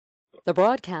The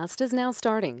broadcast is now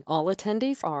starting. All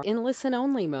attendees are in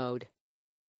listen-only mode.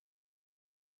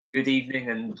 Good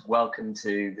evening and welcome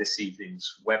to this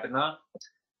evening's webinar.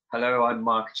 Hello, I'm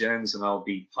Marc Jones and I'll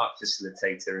be part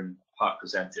facilitator and part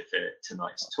presenter for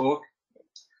tonight's talk.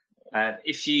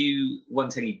 If you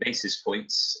want any basis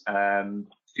points,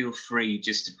 feel free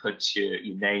just to put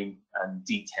your name and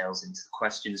details into the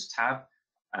questions tab,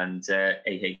 and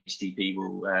AHDB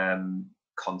will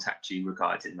contact you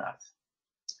regarding that.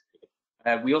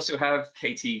 We also have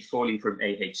Katie Forley from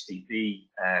AHDB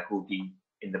who will be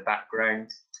in the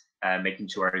background, making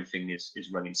sure everything is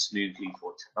running smoothly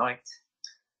for tonight.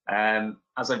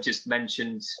 As I've just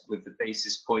mentioned with the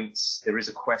basis points, there is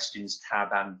a questions tab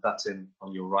and button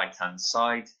on your right hand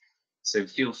side. So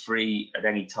feel free at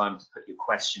any time to put your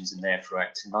questions in there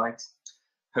throughout tonight.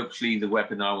 Hopefully the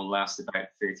webinar will last about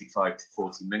 35 to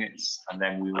 40 minutes and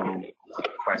then we will take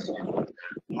questions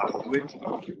afterwards.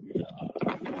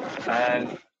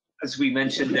 As we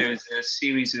mentioned, there is a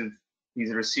series of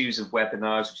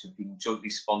webinars which have been jointly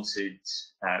sponsored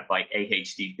by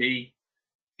AHDB,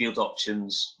 Field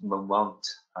Options, Vermont,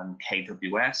 and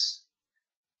KWS.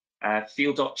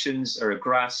 Field Options are a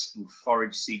grass and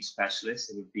forage seed specialist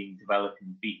and have been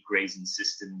developing beet grazing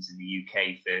systems in the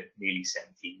UK for nearly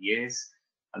 17 years,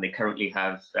 and they currently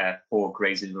have 4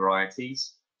 grazing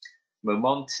varieties.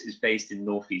 Vermont is based in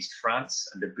northeast France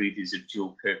and are breeders of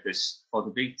dual-purpose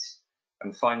fodder beet.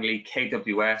 And finally,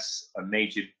 KWS are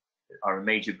a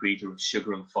major breeder of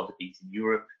sugar and fodder beet in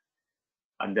Europe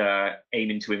and are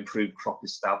aiming to improve crop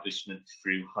establishment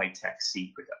through high-tech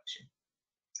seed production.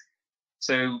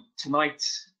 So tonight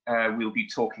we'll be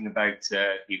talking about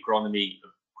the agronomy of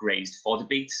grazed fodder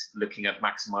beet, looking at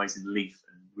maximising leaf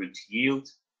and root yield.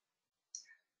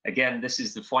 Again, this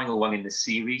is the final one in the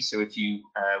series, so if you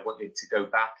wanted to go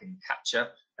back and catch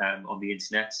up on the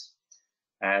internet,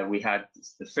 we had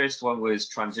the first one was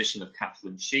transition of cattle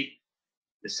and sheep,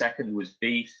 the second was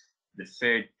beef, the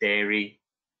third dairy,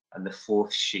 and the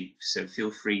fourth sheep. So feel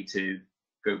free to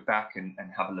go back and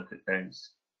have a look at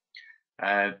those.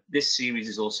 This series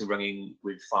is also running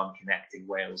with Farm Connect in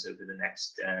Wales over the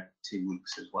next 2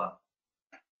 weeks as well.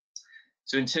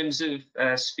 So in terms of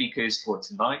speakers for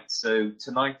tonight,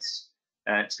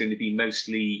 it's going to be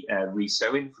mostly Rhys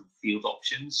Owen from Field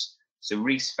Options. So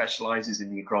Rhys specialises in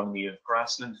the agronomy of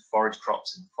grassland, forage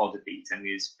crops and fodder beet and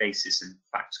is basis and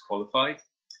facts qualified.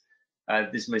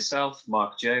 There's myself,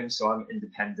 Marc Jones, so I'm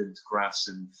independent grass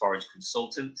and forage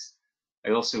consultant. I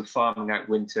also farm out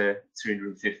winter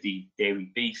 350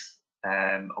 dairy beef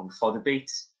on fodder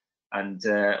beet, and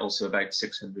also about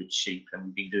 600 sheep, and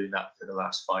we've been doing that for the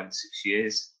last 5 to 6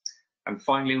 years. And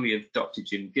finally, we have Dr.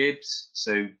 Jim Gibbs.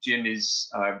 So Jim is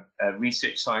a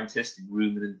research scientist in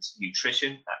ruminant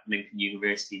nutrition at Lincoln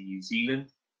University in New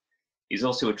Zealand. He's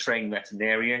also a trained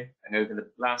veterinarian, and over the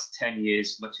last 10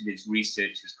 years, much of his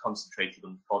research has concentrated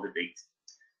on fodder beet.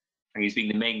 And he's been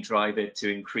the main driver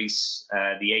to increase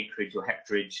the acreage or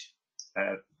hectarage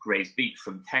grazed beet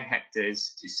from 10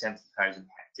 hectares to 70,000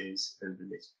 hectares over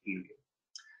this period.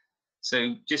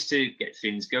 So just to get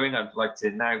things going, I'd like to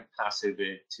now pass over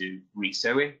to Rhys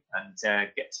Owen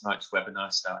and get tonight's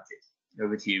webinar started.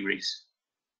 Over to you, Rhys.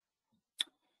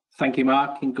 Thank you,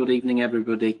 Marc, and good evening,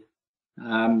 everybody.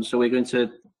 So we're going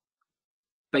to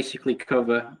basically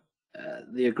cover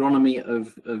the agronomy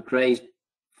of grazed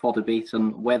fodder beet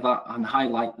and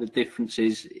highlight the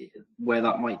differences where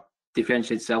that might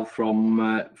differentiate itself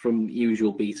from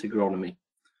usual beet agronomy.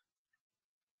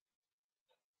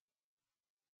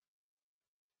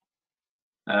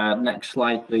 Next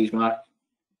slide, please, Marc.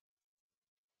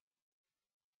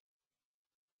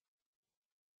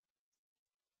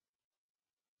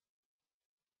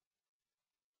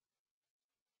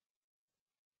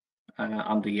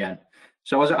 And again.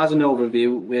 So as an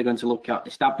overview, we're going to look at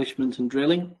establishment and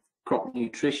drilling, crop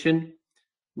nutrition,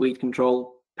 weed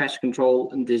control, pest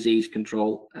control and disease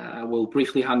control. We'll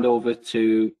briefly hand over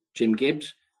to Jim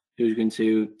Gibbs, who's going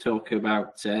to talk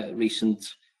about recent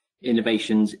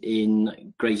innovations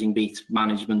in grazing beet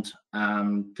management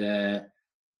and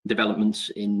developments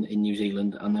in New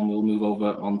Zealand, and then we'll move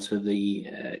over onto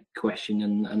the question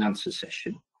and answer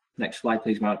session. Next slide,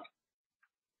 please, Marc.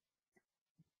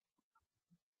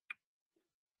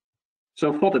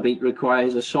 So fodder beet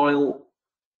requires a soil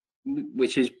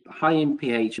which is high in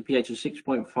pH, a pH of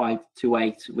 6.5 to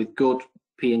 8 with good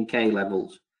P and K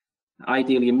levels.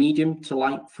 Ideally a medium to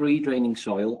light free draining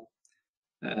soil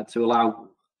to allow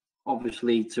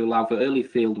for early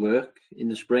field work in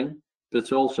the spring,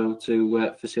 but also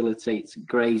to facilitate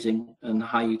grazing and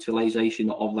high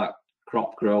utilisation of that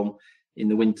crop grown in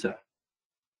the winter.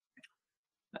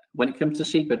 When it comes to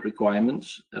seedbed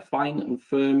requirements, a fine and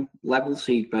firm level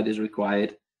seedbed is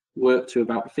required, work to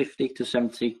about 50 to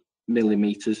 70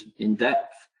 millimeters in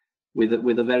depth, with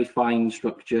a very fine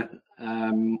structure.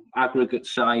 Aggregate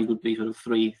size would be sort of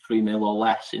 3 mil or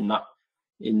less in that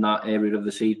area of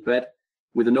the seedbed,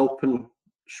 with an open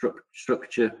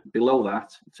structure below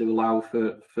that to allow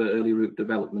for early root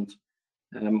development.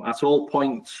 At all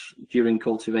points during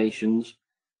cultivations,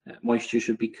 moisture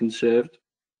should be conserved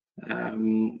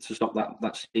to stop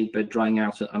that seedbed drying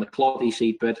out, and a cloddy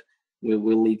seedbed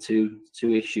will lead to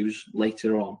issues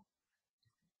later on.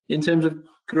 In terms of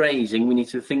grazing, we need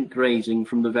to think grazing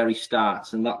from the very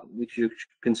start, and that we should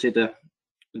consider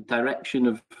the direction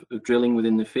of drilling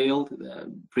within the field.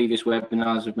 Previous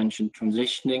webinars have mentioned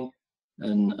transitioning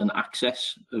and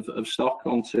access of stock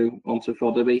onto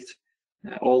fodder beet.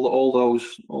 All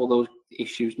those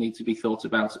issues need to be thought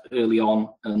about early on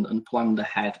and planned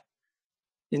ahead.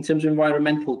 In terms of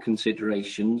environmental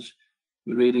considerations,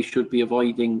 we really should be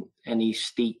avoiding any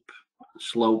steep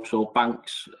slopes or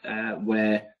banks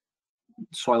where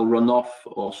soil runoff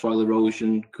or soil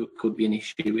erosion could be an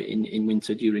issue in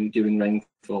winter during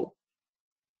rainfall.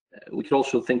 We could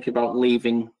also think about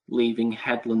leaving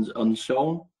headlands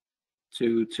unsown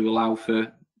to allow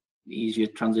for easier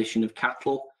transition of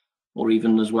cattle, or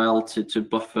even as well to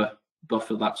buffer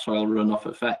that soil runoff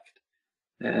effect.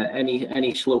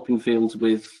 Any sloping fields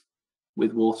with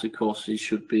water courses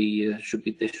should be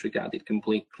disregarded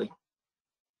completely.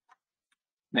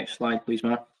 Next slide, please,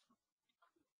 Mark.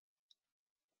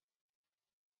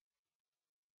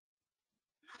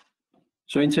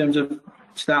 So in terms of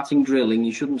starting drilling,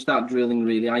 you shouldn't start drilling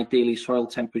really. Ideally, soil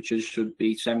temperatures should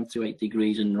be 7 to 8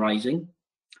 degrees and rising.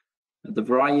 The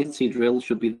variety drill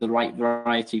should be the right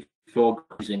variety for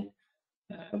grazing.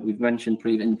 We've mentioned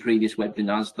in previous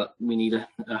webinars that we need a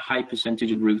high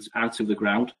percentage of roots out of the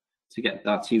ground to get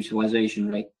that utilization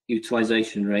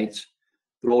rates,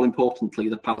 but all importantly,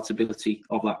 the palatability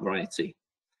of that variety.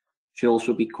 Should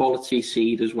also be quality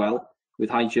seed as well, with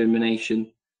high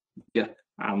germination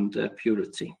and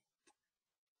purity.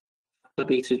 The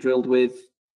beets are drilled with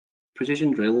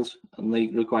precision drills, and they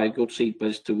require good seed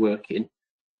beds to work in.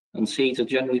 And seeds are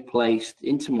generally placed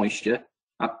into moisture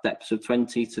at depths of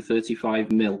 20 to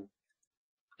 35 mil,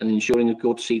 and ensuring a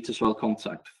good seed to soil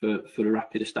contact for a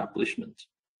rapid establishment.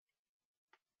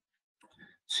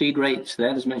 Seed rates there,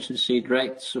 as mentioned, seed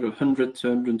rates sort of 100 to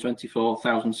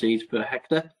 124,000 seeds per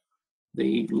hectare.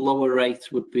 The lower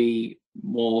rate would be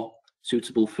more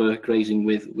suitable for grazing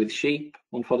with sheep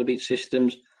on fodder beet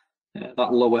systems.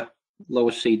 That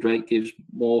lower seed rate gives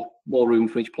more room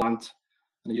for each plant,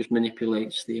 and it just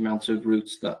manipulates the amount of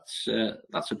roots that's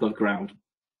above ground.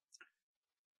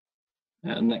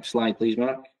 Next slide, please,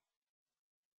 Mark.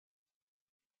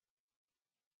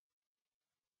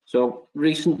 So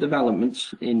recent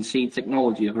developments in seed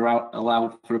technology have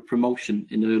allowed for a promotion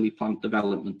in early plant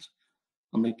development.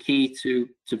 And the key to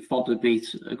fodder beet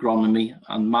agronomy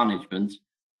and management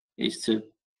is to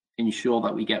ensure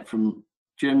that we get from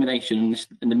germination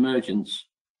and emergence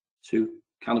to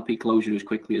canopy closure as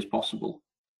quickly as possible.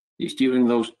 It's during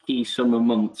those key summer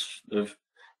months of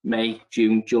May,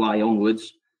 June, July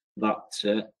onwards that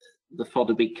the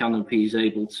fodder beet canopy is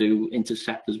able to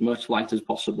intercept as much light as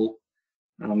possible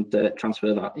and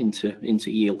transfer that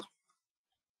into yield.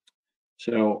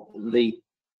 So the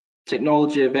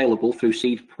technology available through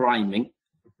seed priming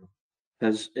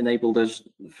has enabled us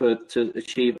to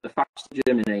achieve a faster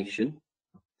germination,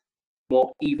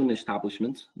 more even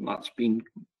establishment, and that's been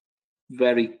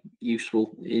very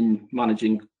useful in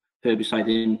managing herbicide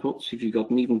inputs. If you've got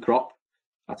an even crop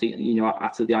at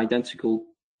the identical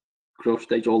growth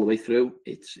stage all the way through,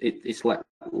 it's a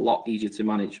lot easier to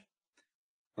manage.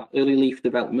 That early leaf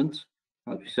development,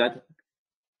 like we said,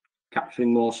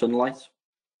 capturing more sunlight,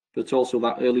 but also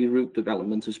that early root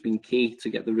development has been key to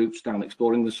get the roots down,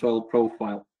 exploring the soil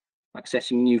profile,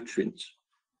 accessing nutrients,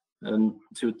 and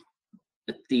to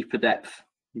a deeper depth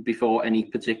before any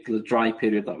particular dry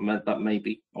period that may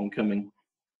be oncoming.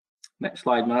 Next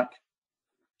slide, Mark.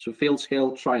 So field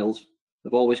scale trials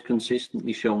have always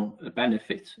consistently shown a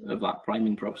benefit of that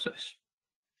priming process.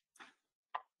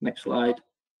 Next slide.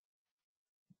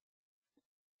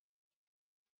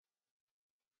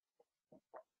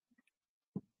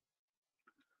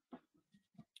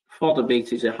 Fodder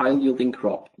beet is a high yielding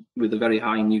crop with a very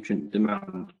high nutrient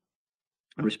demand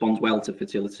and responds well to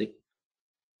fertility.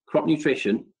 Crop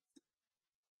nutrition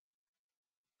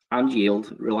and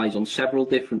yield relies on several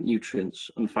different nutrients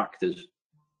and factors.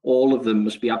 All of them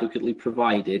must be adequately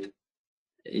provided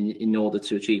in order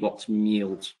to achieve optimum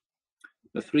yields.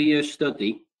 A 3-year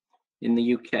study in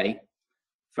the UK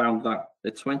found that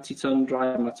a 20-ton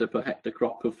dry matter per hectare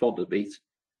crop of fodder beet,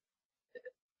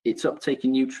 its uptake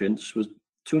in nutrients was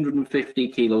 250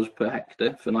 kilos per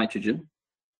hectare for nitrogen,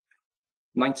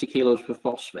 90 kilos for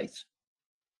phosphate,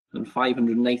 and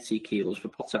 580 kilos for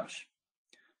potash.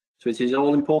 So it is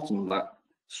all important that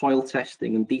soil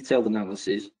testing and detailed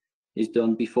analysis is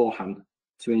done beforehand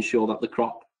to ensure that the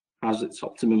crop has its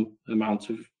optimum amount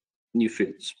of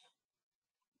nutrients.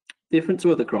 Different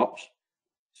to other crops,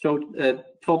 so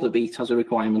fodder beet has a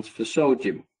requirement for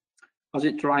sodium. As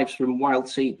it derives from wild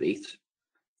seed beet,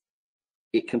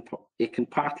 it can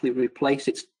partly replace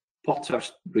its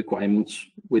potash requirements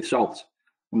with salt,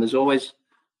 and there's always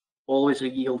a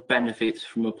yield benefit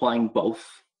from applying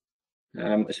both,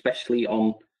 especially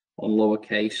on lower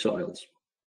K soils.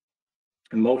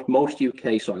 And most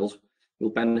UK soils will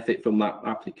benefit from that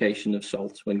application of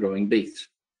salt when growing beet.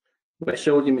 Where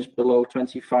sodium is below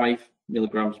 25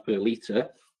 milligrams per litre,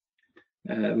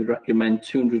 we recommend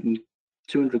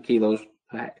 200 kilos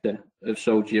per hectare of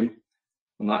sodium,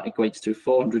 and that equates to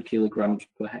 400 kilograms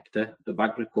per hectare of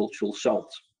agricultural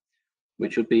salt,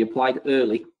 which would be applied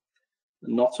early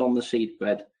and not on the seed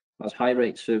bed, as high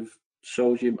rates of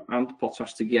sodium and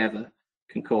potash together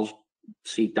can cause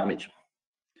seed damage.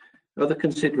 Other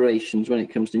considerations when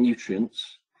it comes to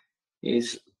nutrients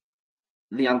is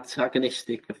the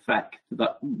antagonistic effect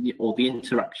that, or the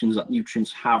interactions that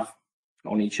nutrients have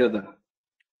on each other.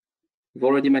 We've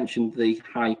already mentioned the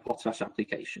high potash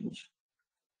applications,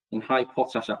 and high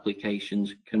potash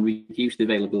applications can reduce the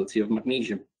availability of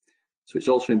magnesium. So it's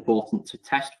also important to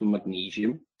test for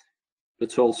magnesium,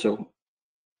 but also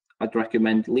I'd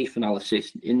recommend leaf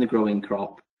analysis in the growing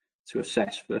crop to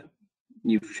assess for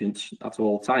nutrients at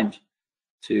all times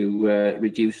to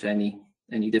reduce any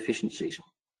deficiencies.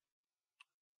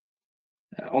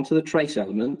 Onto the trace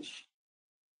elements.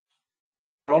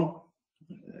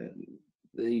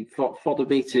 The fodder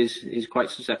beet is quite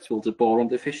susceptible to boron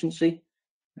deficiency,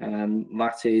 and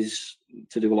that is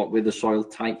to do a lot with the soil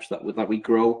types that we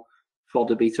grow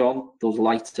fodder beet on. Those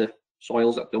lighter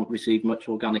soils that don't receive much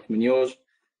organic manures,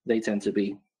 they tend to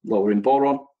be lower in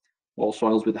boron, or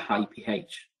soils with a high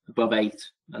pH above 8,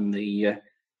 and the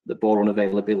boron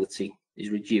availability is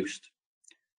reduced.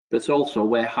 But also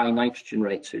where high nitrogen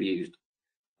rates are used,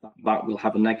 that will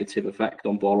have a negative effect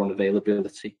on boron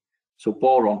availability. So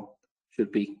boron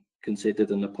should be considered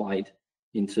and applied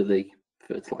into the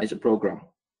fertiliser programme.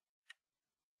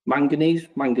 Manganese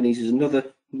is another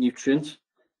nutrient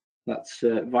that's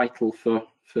vital for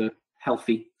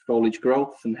healthy foliage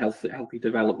growth and healthy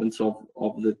development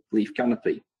of the leaf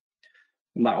canopy.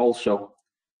 And that also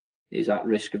is at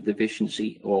risk of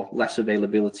deficiency or less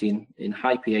availability in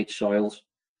high pH soils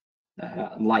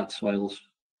and light soils,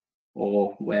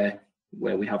 or where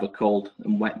we have a cold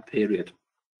and wet period.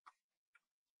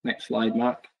 Next slide,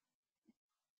 Mark.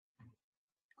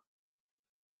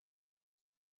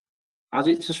 As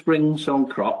it's a spring sown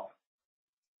crop,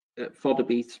 fodder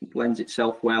beet lends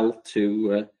itself well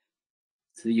to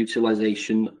the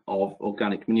utilisation of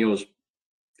organic manures.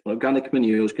 Organic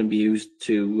manures can be used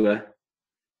to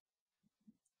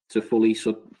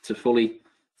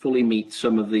fully meet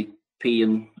some of the P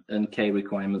and K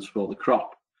requirements for the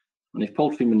crop. And if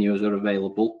poultry manures are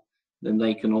available, then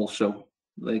they can also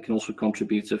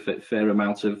contribute a fair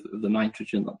amount of the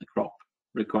nitrogen that the crop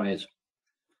requires.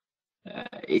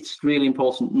 It's really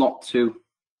important not to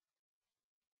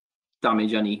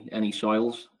damage any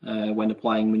soils when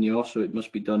applying manure, so it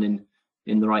must be done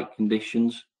in the right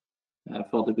conditions.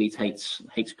 Fodder beet hates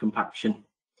compaction.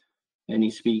 It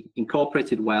needs to be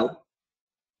incorporated well,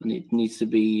 and it needs to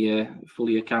be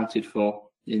fully accounted for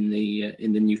in the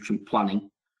nutrient planning.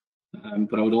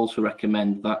 But I would also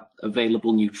recommend that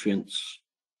available nutrients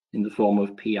in the form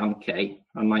of P and K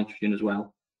and nitrogen as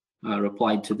well are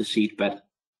applied to the seed bed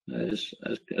as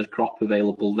crop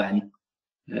available then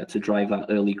to drive that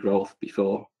early growth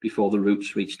before the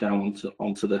roots reach down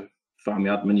onto the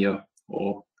farmyard manure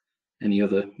or any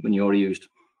other manure used.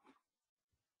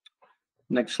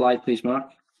 Next slide, please,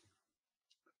 Mark.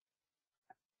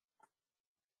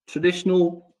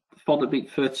 Traditional fodder beet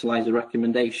fertiliser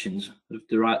recommendations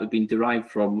have been derived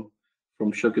from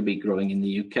sugar beet growing in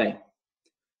the UK.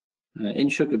 In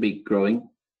sugar beet growing,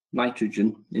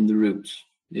 nitrogen in the roots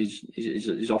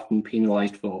is often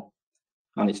penalised for,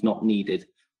 and it's not needed.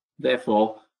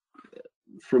 Therefore,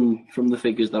 from the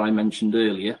figures that I mentioned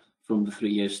earlier, from the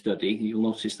 3-year study, you'll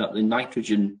notice that the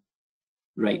nitrogen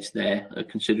rates there are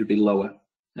considerably lower,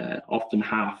 often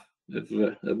half of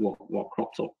what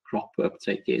crop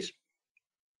uptake is.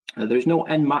 There is no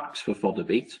N-max for fodder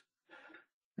beet,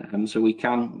 so we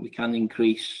can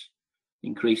increase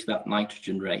that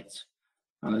nitrogen rate.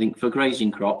 And I think for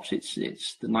grazing crops, it's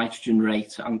the nitrogen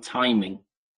rate and timing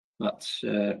that's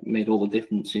made all the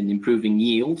difference in improving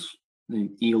yields, the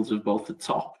yields of both the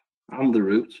top and the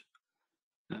root,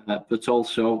 but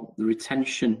also the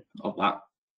retention of that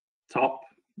top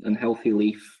and healthy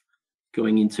leaf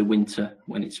going into winter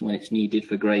when it's needed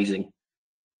for grazing.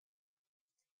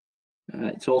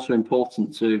 It's also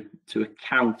important to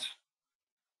account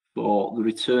for the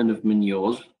return of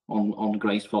manures on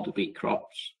grazed fodder beet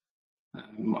crops,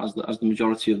 as the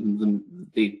majority of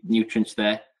the nutrients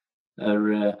there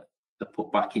are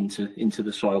put back into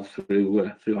the soil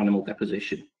through animal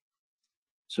deposition.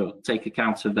 So take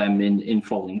account of them in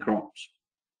falling crops.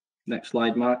 Next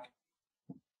slide, Mark.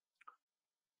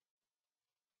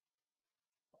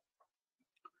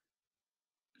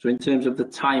 So in terms of the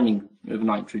timing of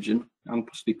nitrogen and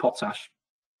possibly potash,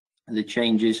 the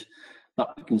changes that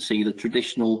we can see, the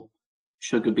traditional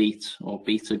sugar beet or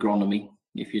beet agronomy,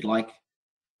 if you'd like,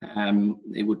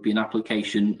 it would be an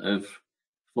application of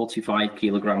 45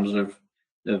 kilograms of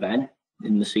N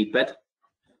in the seedbed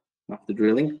after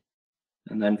drilling,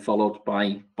 and then followed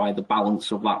by the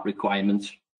balance of that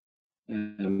requirement,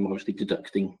 obviously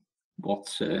deducting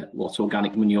what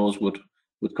organic manures would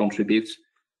contribute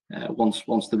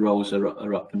once the rows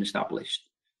are up and established.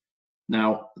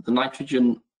 Now, the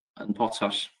nitrogen and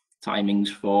potash timings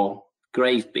for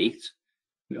grazed beet,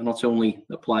 we are not only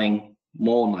applying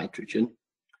more nitrogen,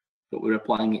 but we're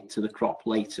applying it to the crop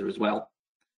later as well,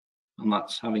 and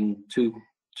that's having two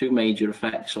major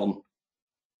effects on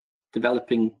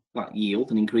developing that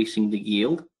yield and increasing the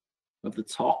yield of the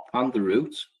top and the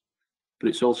root, but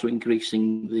it's also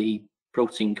increasing the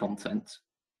protein content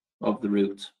of the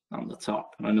root and the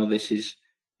top. And I know this is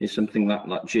something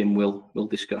that Jim will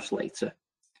discuss later.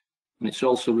 And it's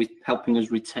also helping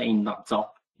us retain that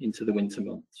top into the winter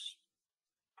months.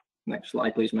 Next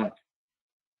slide, please, Mark.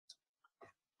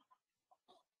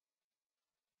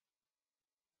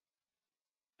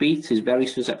 Beet is very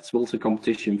susceptible to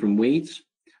competition from weeds,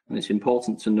 and it's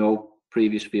important to know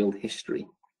previous field history.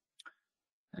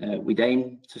 We'd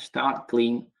aim to start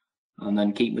clean and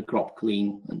then keep the crop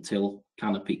clean until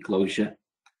canopy closure.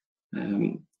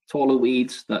 Taller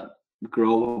weeds that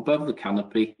grow above the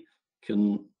canopy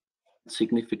can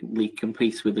significantly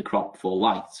compete with the crop for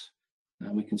light.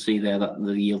 We can see there that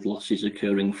the yield loss is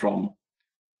occurring from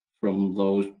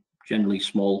those generally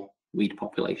small weed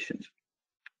populations.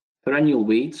 Perennial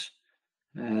weeds,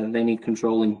 they need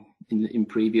controlling in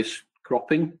previous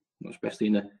cropping, especially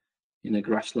in a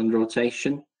grassland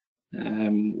rotation.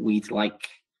 Weeds like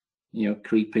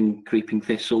creeping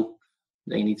thistle,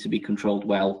 they need to be controlled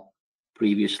well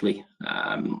previously,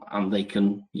 and they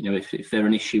can, if they're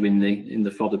an issue in the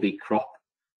fodder beet crop,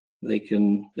 they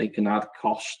can add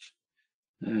cost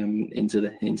into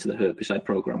the herbicide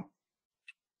program.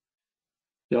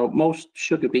 So most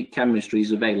sugar beet chemistry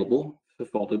is available for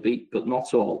fodder beet, but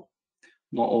not all.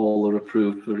 Not all are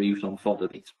approved for use on fodder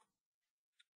beet.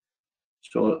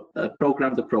 So a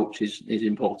programmed approach is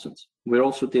important. We're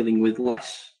also dealing with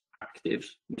less actives,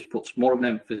 which puts more of an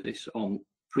emphasis on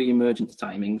pre-emergence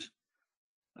timings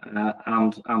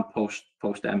and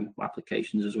post-em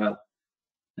applications as well.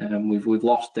 We've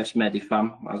lost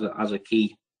desmedifam as a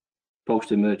key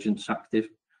post-emergence active,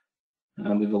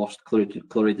 and we've lost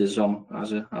chloridazone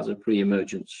as a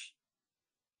pre-emergence.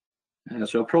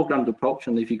 So a programmed approach,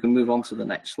 and if you can move on to the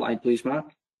next slide, please, Mark.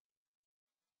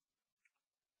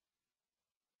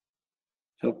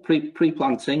 So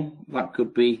pre-planting, that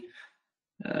could be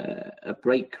a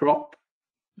break crop,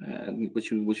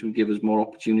 which would give us more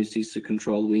opportunities to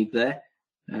control weed there.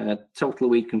 Total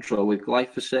weed control with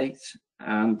glyphosate,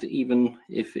 and even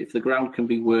if the ground can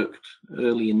be worked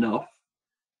early enough,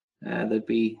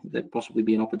 there'd possibly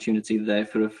be an opportunity there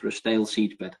for a stale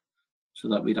seed bed, so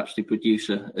that we'd actually produce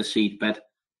a seed bed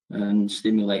and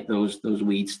stimulate those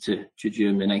weeds to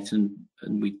germinate, and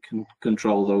we can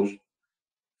control those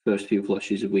first few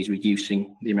flushes of weeds,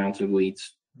 reducing the amount of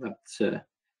weeds that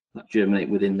germinate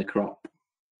within the crop.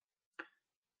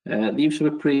 The use of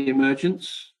a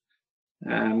pre-emergence,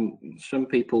 some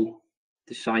people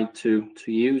decide to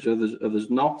use, others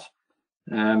not.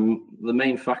 The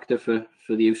main factor for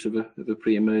the use of a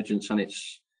pre-emergence and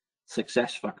its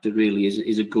success factor really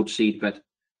is a good seed bed,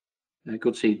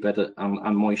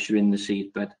 and moisture in the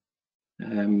seed bed.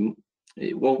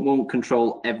 It won't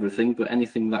control everything, but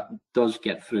anything that does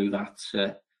get through that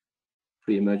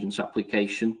pre-emergence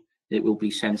application, it will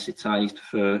be sensitized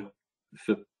for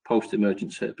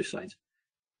post-emergence herbicides.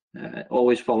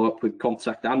 Always follow up with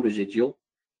contact and residual,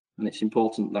 and it's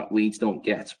important that weeds don't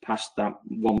get past that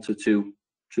 1 to 2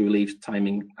 true leaves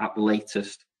timing at the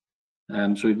latest.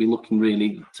 So we'd be looking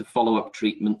really to follow up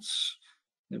treatments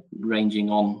ranging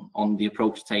on the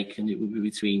approach taken, it would be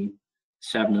between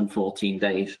 7 and 14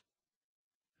 days.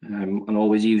 And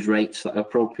always use rates that are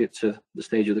appropriate to the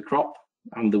stage of the crop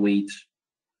and the weeds.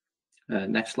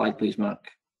 Next slide, please, Mark.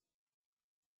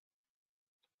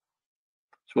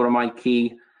 So one of my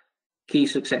key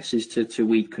successes to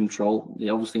weed control, it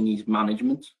obviously needs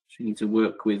management. So you need to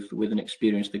work with an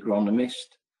experienced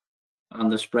agronomist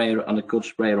and a sprayer and a good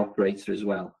sprayer operator as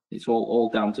well. It's all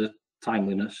down to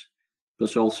timeliness,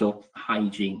 but also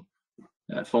hygiene.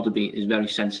 Fodder beet is very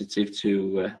sensitive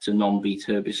to non-beet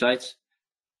herbicides,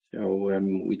 so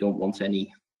we don't want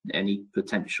any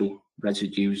potential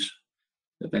residues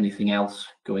of anything else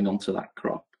going onto that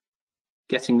crop.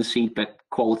 Getting the seedbed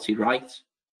quality right,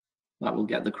 that will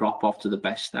get the crop off to the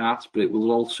best start, but it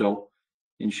will also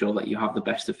ensure that you have the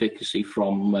best efficacy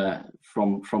from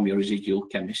your residual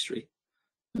chemistry.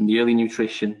 And the early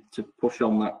nutrition to push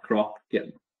on that crop,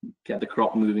 get the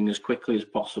crop moving as quickly as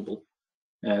possible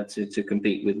to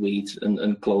compete with weeds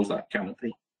and close that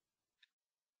canopy.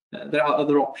 There are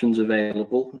other options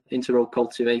available. Inter-row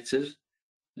cultivators,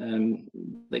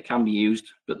 they can be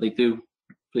used, but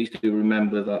please do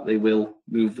remember that they will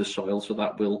move the soil, so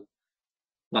that will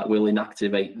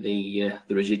inactivate the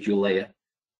residual layer.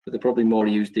 But they're probably more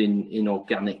used in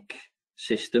organic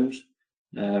systems,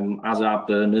 as are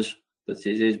burners. But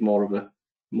it is more of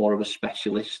a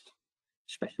specialist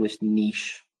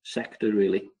niche sector,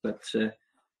 really. But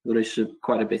there is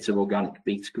quite a bit of organic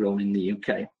beets grown in the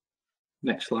UK.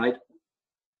 Next slide.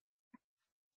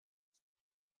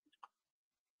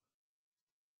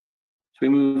 So we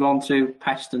move on to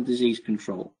pest and disease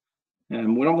control.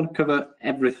 We're not going to cover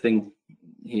everything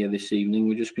here this evening.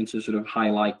 We're just going to sort of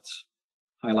highlight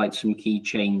some key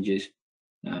changes.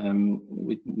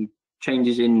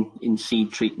 Changes in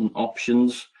seed treatment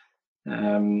options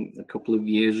a couple of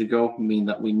years ago mean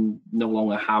that we no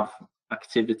longer have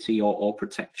activity or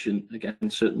protection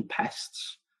against certain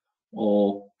pests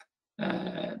or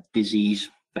disease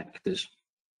vectors.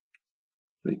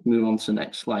 We can move on to the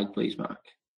next slide, please, Mark.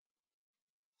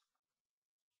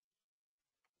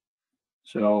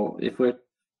 So if we're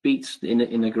beets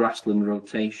in a grassland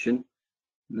rotation,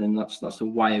 then that's a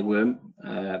wireworm.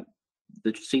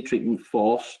 The seed treatment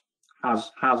force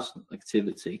has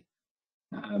activity,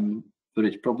 but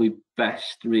it's probably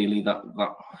best really that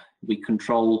we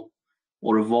control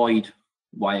or avoid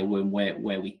wireworm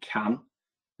where we can,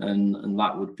 and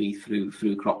that would be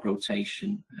through crop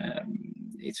rotation.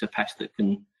 It's a pest that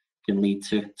can lead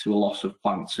to a loss of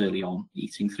plants early on,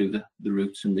 eating through the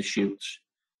roots and the shoots.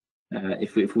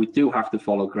 If we do have to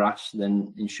follow grass,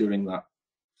 then ensuring that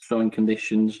sowing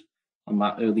conditions and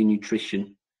that early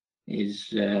nutrition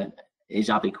is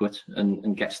adequate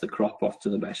and gets the crop off to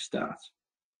the best start.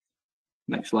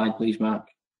 Next slide, please, Mark.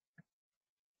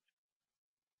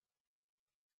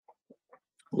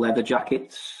 Leather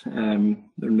jackets,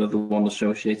 they're another one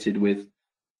associated with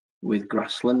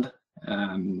grassland.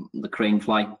 The crane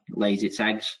fly lays its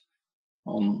eggs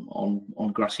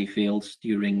on grassy fields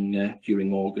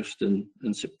during August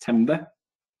and September.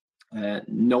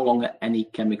 No longer any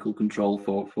chemical control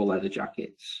for leather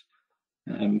jackets.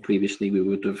 Previously, we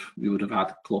would have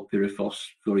had chlorpyrifos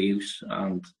for use,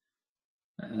 and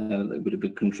that would have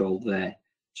been controlled there.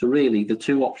 So really, the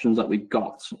two options that we've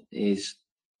got is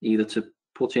either to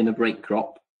put in a break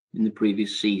crop in the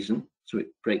previous season, so it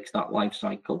breaks that life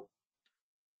cycle.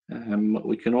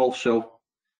 We can also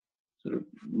sort of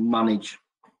manage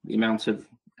the amount of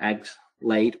eggs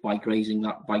laid by grazing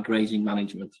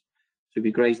management. So if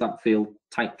we graze that field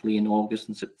tightly in August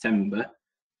and September,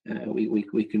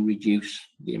 we can reduce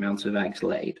the amount of eggs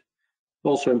laid.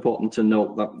 Also important to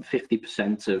note that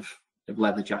 50% of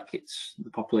leather jackets, the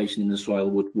population in the soil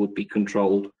would be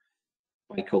controlled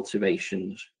by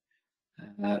cultivations.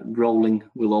 Rolling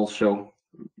will also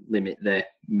limit their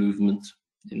movement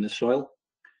in the soil,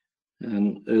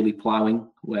 and early ploughing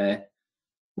where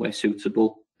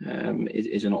suitable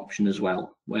is an option as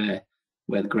well, where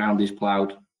the ground is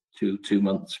ploughed 2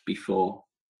 months before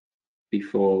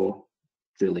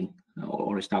drilling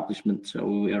or establishment, so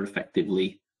we are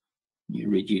effectively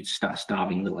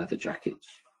starving the leather jackets.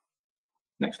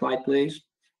 Next slide, please.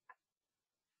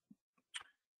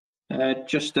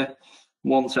 Just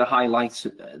want to highlight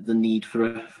the need for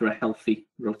a healthy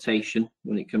rotation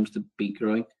when it comes to beet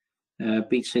growing.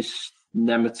 Beet cyst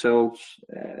nematodes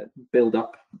build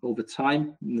up over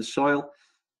time in the soil,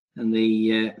 and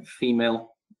the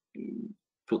female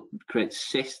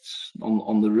creates cysts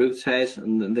on the root hairs,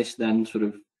 and this then sort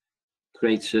of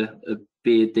creates a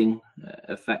bearding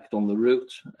effect on the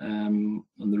root, and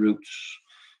the roots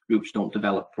don't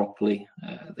develop properly.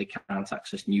 They can't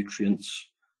access nutrients,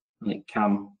 and it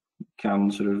can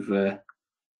can sort of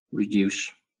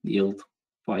reduce yield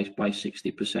by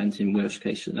 60% in worst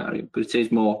case scenario, but it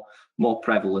is more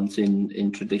prevalent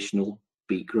in traditional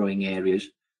beet growing areas.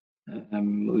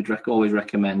 We'd always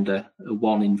recommend a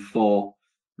 1 in 4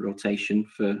 rotation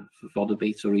for fodder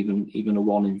beet, or even a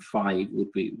 1 in 5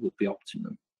 would be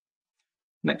optimum.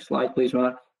 Next slide, please,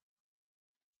 Mark.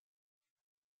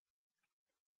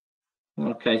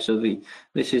 Okay, so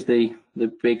this is the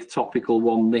big topical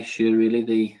one this year,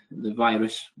 really, the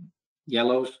virus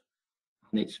yellows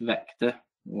and its vector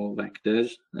or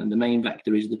vectors, and the main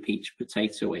vector is the peach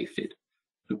potato aphid.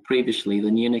 So previously, the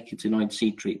neonicotinoid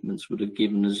seed treatments would have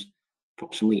given us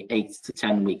approximately 8 to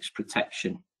 10 weeks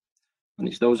protection, and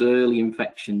it's those early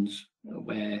infections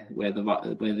where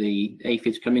the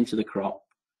aphids come into the crop,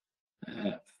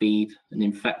 feed and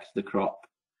infect the crop.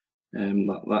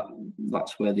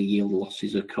 That's where the yield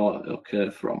losses occur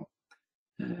from.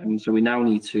 So we now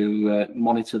need to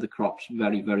monitor the crops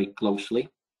very, very closely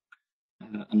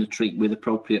and treat with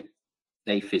appropriate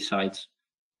aphicides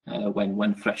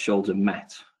when thresholds are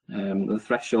met. The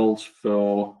thresholds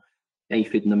for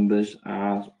aphid numbers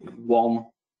are 1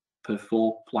 per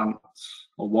 4 plants,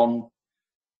 or 1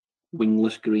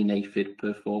 wingless green aphid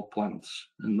per 4 plants,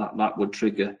 and that would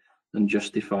trigger and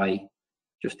justify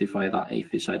that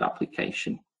aphicide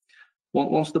application.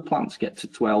 Once the plants get to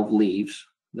 12 leaves,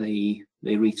 they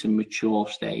reach a mature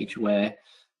stage where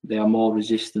they are more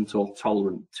resistant or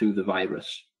tolerant to the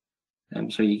virus.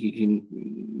 So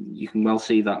you can well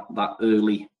see that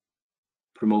early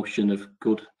promotion of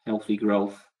good, healthy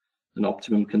growth and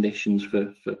optimum conditions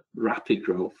for rapid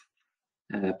growth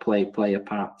play a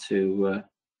part to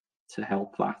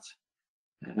help that.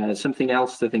 Something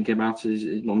else to think about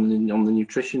is on the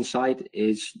nutrition side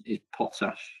is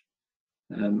potash.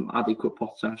 Adequate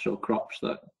potash, or crops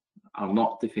that are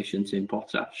not deficient in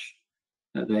potash,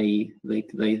 they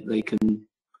can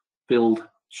build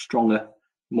stronger,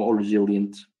 more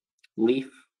resilient leaf.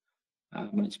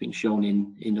 And it's been shown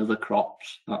in other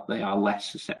crops that they are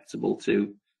less susceptible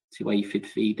to aphid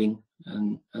feeding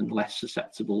and less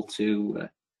susceptible to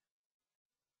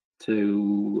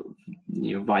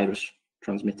virus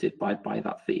transmitted by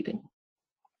that feeding.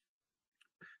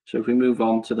 So if we move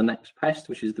on to the next pest,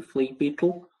 which is the flea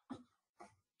beetle,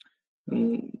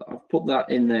 and I've put that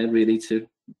in there really to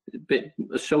a bit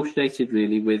associated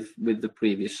really with the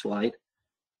previous slide.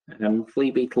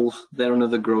 Flea beetles, they're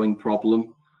another growing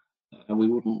problem, and we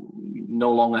wouldn't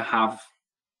no longer have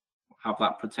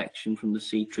that protection from the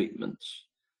seed treatments.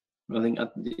 I think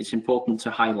it's important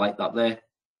to highlight that their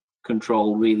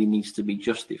control really needs to be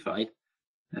justified.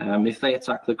 If they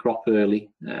attack the crop early,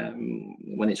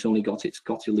 when it's only got its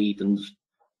cotyledons,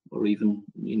 or even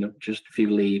just a few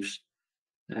leaves,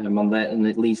 and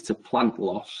it leads to plant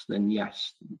loss, then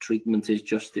yes, treatment is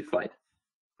justified.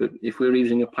 But if we're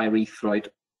using a pyrethroid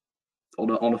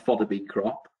on a fodder beet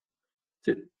crop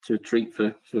to treat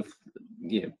for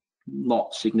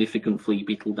not significant flea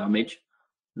beetle damage,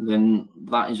 then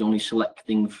that is only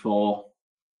selecting for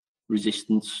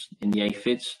resistance in the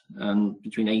aphids, and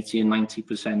between 80 and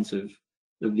 90%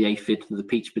 of the aphid, the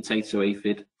peach potato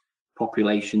aphid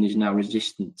population, is now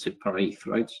resistant to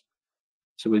pyrethroids.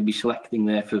 So we'd be selecting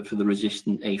there for the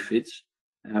resistant aphids,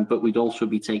 but we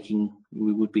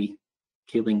would be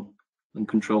killing and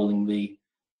controlling the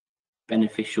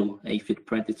beneficial aphid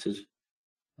predators.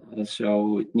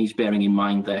 So it needs bearing in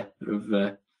mind there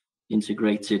of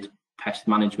integrated pest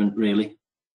management, really.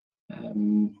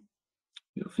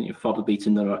 I think your fodder beet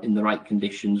in the right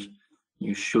conditions,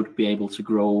 you should be able to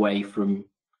grow away from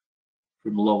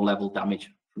low level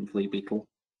damage from flea beetle.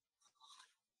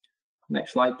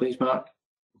 Next slide, please, Mark.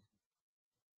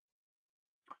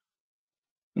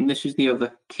 And this is the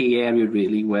other key area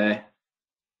really where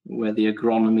the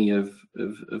agronomy of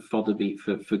fodder beet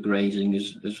for grazing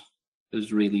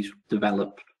has really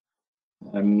developed.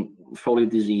 Foliar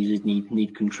diseases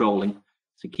need controlling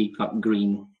to keep that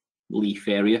green leaf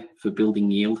area for building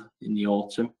yield in the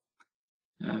autumn,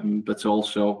 but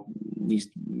also we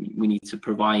need to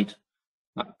provide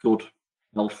that good,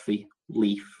 healthy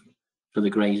leaf for the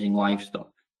grazing livestock.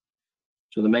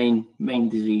 So the main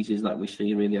diseases that we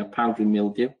see really are powdery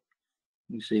mildew.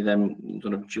 We see them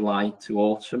sort of July to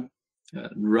autumn.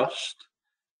 Rust,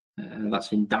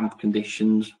 that's in damp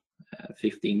conditions,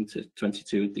 15 to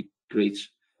 22 degrees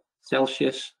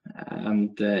Celsius,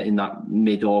 and in that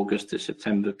mid-August to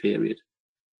September period.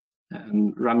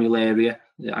 Ramularia,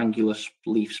 the angular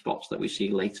leaf spots that we see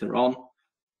later on,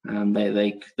 and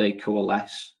they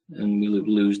coalesce and we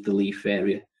lose the leaf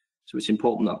area. So it's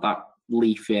important that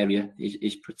leaf area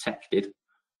is protected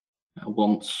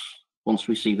once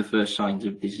we see the first signs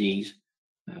of disease,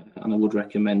 and I would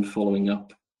recommend following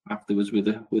up afterwards with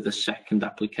a second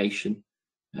application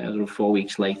 4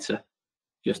 weeks later,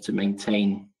 just to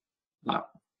maintain that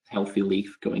healthy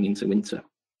leaf going into winter.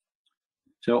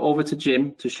 So over to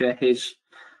Jim to share his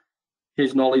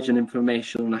knowledge and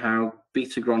information on how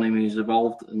beet agronomy has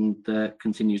evolved and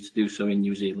continues to do so in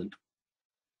New Zealand.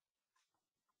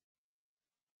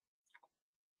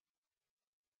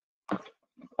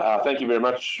 Thank you very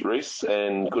much, Reese,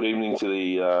 and good evening to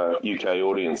the UK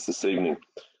audience this evening.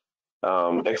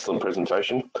 Excellent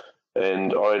presentation,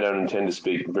 and I don't intend to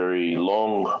speak very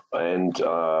long and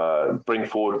bring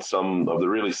forward some of the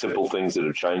really simple things that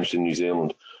have changed in New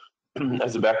Zealand.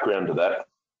 As a background to that,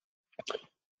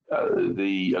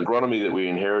 the agronomy that we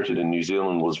inherited in New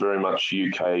Zealand was very much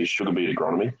UK sugar beet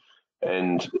agronomy,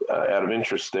 and out of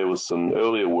interest there was some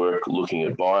earlier work looking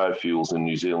at biofuels in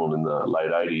New Zealand in the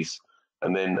late 80s,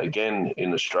 and then again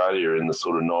in Australia in the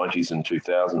sort of 90s and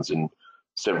 2000s in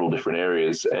several different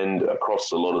areas and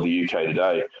across a lot of the UK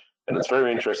today. And it's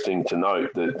very interesting to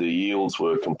note that the yields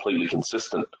were completely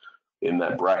consistent in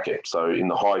that bracket. So in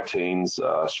the high teens,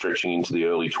 stretching into the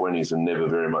early 20s and never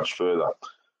very much further.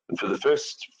 And for the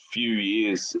first few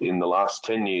years, in the last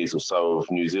 10 years or so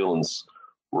of New Zealand's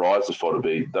rise of fodder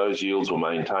beet, those yields were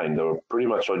maintained. They were pretty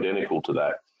much identical to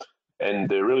that. And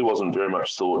there really wasn't very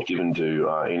much thought given to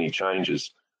any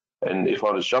changes. And if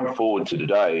I just jump forward to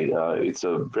today, it's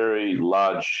a very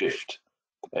large shift.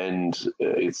 And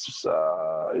it's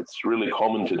really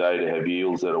common today to have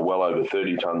yields that are well over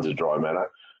 30 tonnes of dry matter.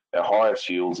 Our highest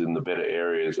yields in the better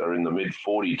areas are in the mid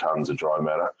 40 tonnes of dry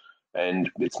matter. And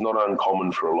it's not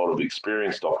uncommon for a lot of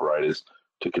experienced operators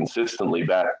to consistently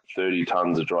bat 30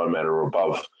 tonnes of dry matter or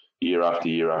above year after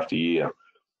year after year.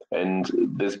 And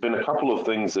there's been a couple of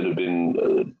things that have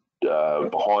been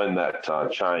behind that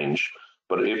change.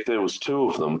 But if there was two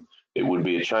of them, it would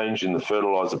be a change in the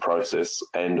fertiliser process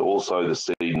and also the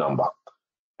seed number.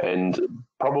 And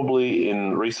probably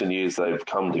in recent years, they've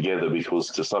come together because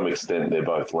to some extent, they're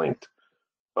both linked.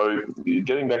 So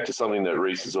getting back to something that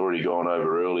Reese has already gone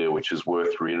over earlier, which is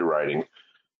worth reiterating,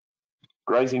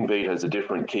 grazing beet has a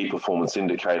different key performance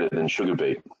indicator than sugar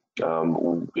beet.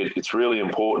 It's really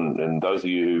important, and those of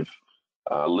you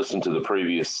who've listened to the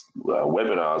previous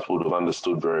webinars would have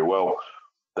understood very well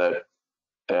that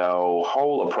our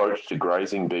whole approach to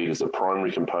grazing beet as a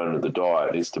primary component of the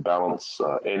diet is to balance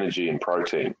energy and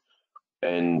protein.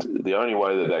 And the only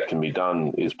way that that can be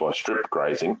done is by strip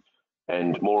grazing,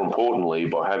 and more importantly,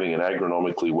 by having an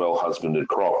agronomically well husbanded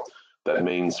crop. That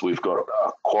means we've got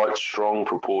a quite strong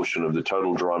proportion of the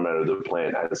total dry matter of the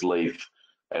plant as leaf,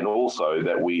 and also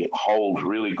that we hold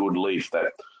really good leaf,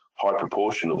 that high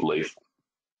proportion of leaf,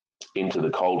 into the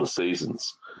colder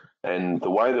seasons. And the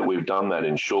way that we've done that,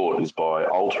 in short, is by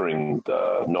altering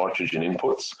the nitrogen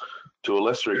inputs, to a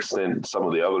lesser extent some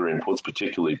of the other inputs,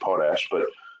 particularly potash, but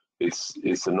it's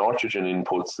the nitrogen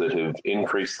inputs that have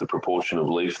increased the proportion of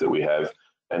leaf that we have,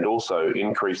 and also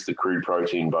increased the crude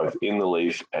protein both in the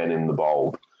leaf and in the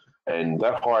bulb. And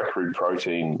that high crude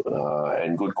protein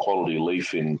and good quality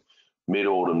leaf in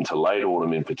mid-autumn to late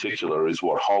autumn in particular is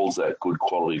what holds that good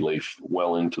quality leaf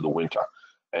well into the winter.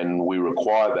 And we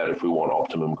require that if we want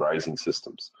optimum grazing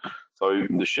systems. So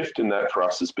the shift in that for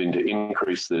us has been to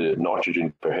increase the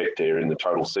nitrogen per hectare in the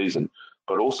total season,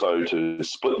 but also to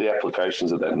split the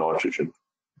applications of that nitrogen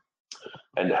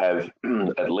and to have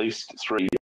at least 3,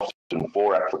 often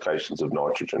 4 applications of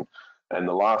nitrogen. And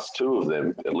the last 2 of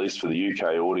them, at least for the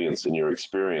UK audience in your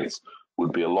experience,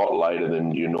 would be a lot later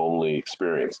than you normally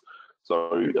experience.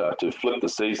 So to flip the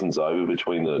seasons over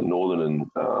between the northern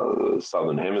and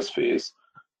southern hemispheres,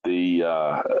 the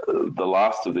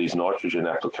last of these nitrogen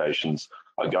applications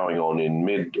are going on in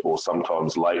mid or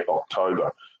sometimes late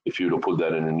October, if you were to put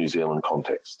that in a New Zealand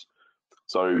context.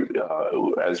 So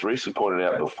as Reese pointed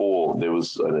out before, there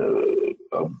was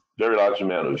a very large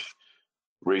amount of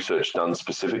research done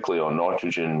specifically on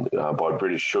nitrogen by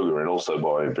British Sugar and also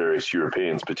by various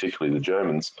Europeans, particularly the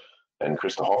Germans, and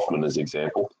Christa Hoffmann as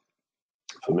example,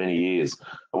 for many years.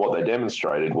 And what they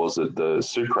demonstrated was that the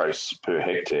sucrose per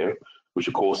hectare, which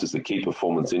of course is the key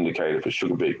performance indicator for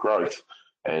sugar beet growth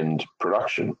and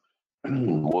production,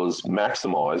 was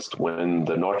maximised when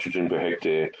the nitrogen per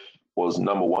hectare was,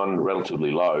 number one,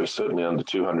 relatively low, certainly under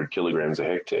 200 kilograms a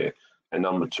hectare, and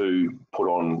number two, put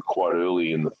on quite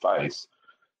early in the phase.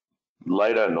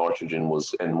 Later nitrogen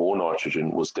and more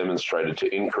nitrogen was demonstrated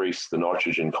to increase the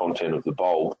nitrogen content of the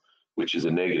bulb, which is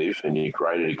a negative and you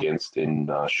grade it against in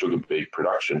sugar beet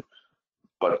production,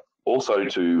 but also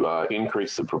to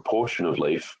increase the proportion of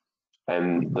leaf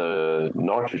and the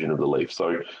nitrogen of the leaf.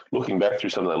 So looking back through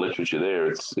some of that literature there,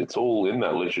 it's all in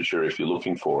that literature if you're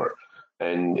looking for it.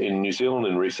 And in New Zealand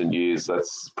in recent years,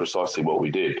 that's precisely what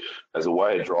we did. As a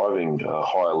way of driving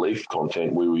higher leaf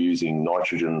content, we were using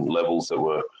nitrogen levels that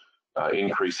were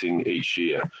increasing each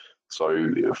year. So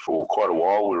for quite a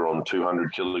while, we were on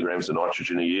 200 kilograms of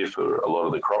nitrogen a year for a lot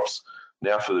of the crops.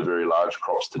 Now for the very large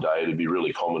crops today, it'd be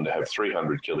really common to have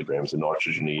 300 kilograms of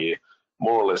nitrogen a year,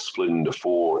 more or less split into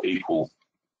 4 equal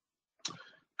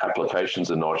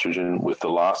applications of nitrogen, with the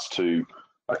last 2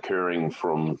 occurring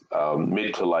from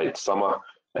mid to late summer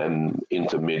and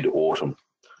into mid-autumn.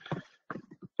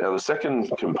 Now, the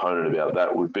second component about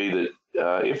that would be that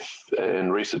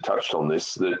and Risa touched on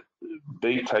this, that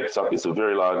beet takes up, it's a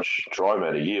very large dry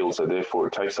matter yield, so therefore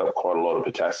it takes up quite a lot of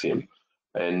potassium.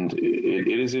 And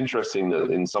it is interesting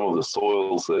that in some of the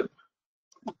soils that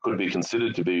could be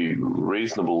considered to be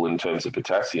reasonable in terms of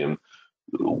potassium,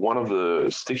 one of the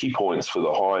sticky points for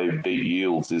the high beet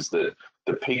yields is that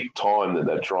the peak time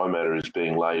that dry matter is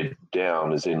being laid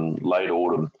down is in late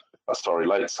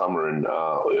summer and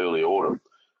early autumn.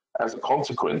 As a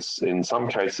consequence, in some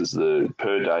cases, the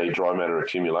per day dry matter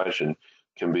accumulation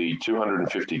can be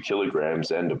 250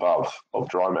 kilograms and above of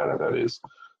dry matter, that is.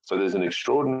 So there's an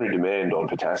extraordinary demand on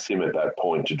potassium at that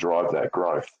point to drive that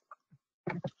growth.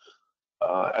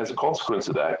 As a consequence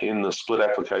of that, in the split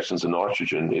applications of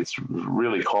nitrogen, it's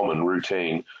really common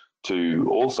routine to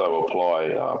also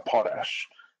apply potash,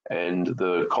 and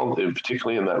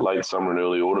particularly in that late summer and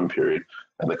early autumn period.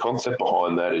 And the concept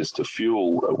behind that is to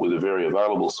fuel with a very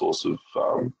available source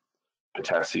of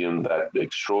potassium that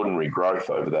extraordinary growth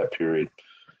over that period.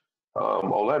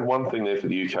 I'll add one thing there for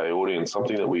the UK audience.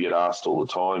 Something that we get asked all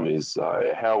the time is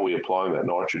how are we applying that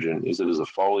nitrogen? Is it as a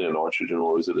foliar nitrogen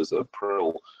or is it as a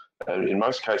prill? And in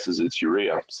most cases, it's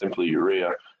urea, simply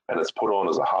urea, and it's put on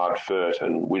as a hard fert.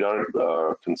 And we don't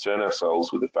concern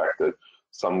ourselves with the fact that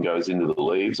some goes into the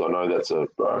leaves. I know that's a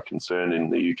concern in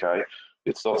the UK.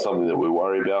 It's not something that we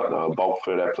worry about. Bulk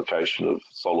fert application of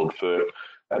solid fert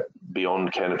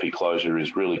beyond canopy closure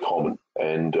is really common,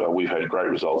 and we've had great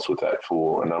results with that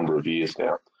for a number of years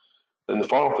now. And the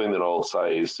final thing that I'll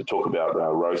say is to talk about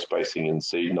row spacing and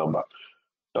seed number.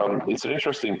 It's an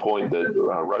interesting point that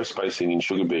row spacing in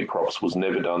sugar beet crops was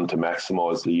never done to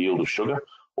maximise the yield of sugar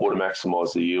or to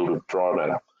maximise the yield of dry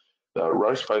matter.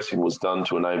 Row spacing was done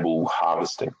to enable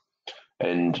harvesting.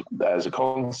 And as a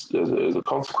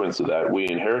consequence of that, we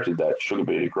inherited that sugar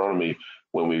beet agronomy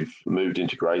when we've moved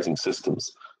into grazing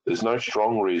systems. There's no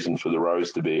strong reason for the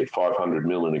rows to be at 500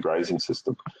 mil in a grazing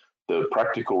system. The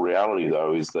practical reality,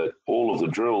 though, is that all of the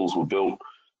drills were built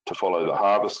to follow the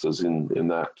harvesters in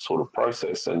that sort of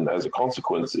process. And as a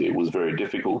consequence, it was very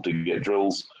difficult to get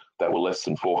drills that were less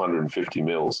than 450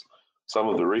 mils. Some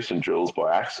of the recent drills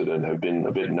by accident have been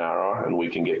a bit narrower, and we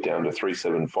can get down to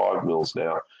 375 mils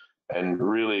now. And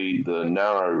really, the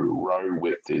narrow row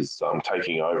width is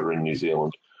taking over in New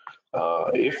Zealand.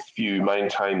 If you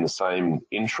maintain the same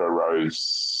intra-row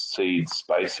seed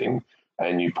spacing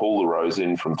and you pull the rows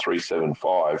in from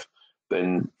 375,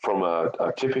 then from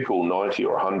a typical 90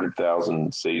 or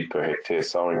 100,000 seed per hectare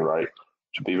sowing rate,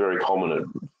 which would be very common at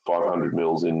 500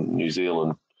 mils in New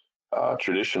Zealand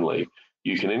traditionally,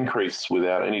 you can increase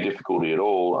without any difficulty at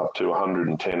all up to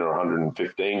 110 or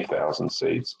 115,000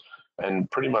 seeds. And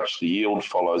pretty much the yield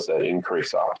follows that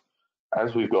increase up.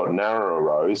 As we've got narrower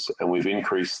rows and we've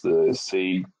increased the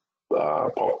seed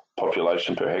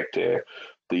population per hectare,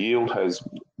 the yield has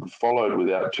followed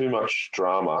without too much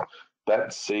drama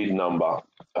that seed number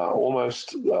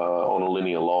almost on a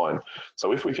linear line.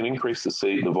 So if we can increase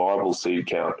the viable seed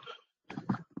count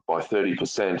by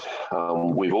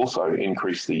 30%, we've also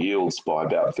increased the yields by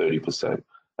about 30%.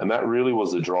 And that really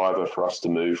was the driver for us to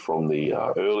move from the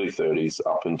early 30s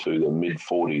up into the mid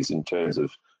 40s in terms of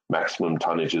maximum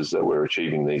tonnages that we're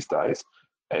achieving these days.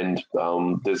 And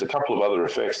there's a couple of other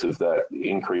effects of that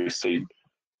increased seed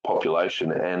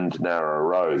population and narrow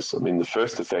rows. I mean, the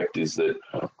first effect is that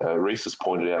Reese has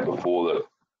pointed out before that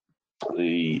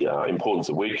the importance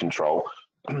of weed control,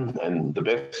 and the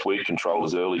best weed control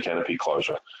is early canopy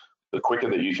closure. The quicker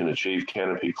that you can achieve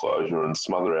canopy closure and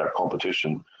smother out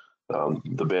competition,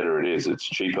 the better it is. It's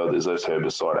cheaper, there's less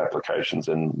herbicide applications,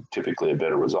 and typically a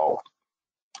better result.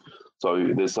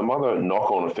 So there's some other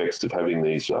knock-on effects of having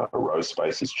these row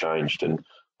spaces changed, and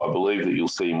I believe that you'll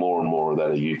see more and more of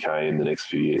that in the UK in the next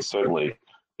few years. Certainly,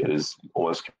 it is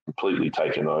almost completely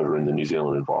taken over in the New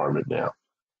Zealand environment now.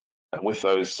 And with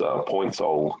those points,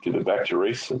 I'll give it back to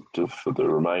Reese for the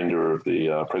remainder of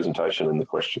the presentation and the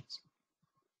questions.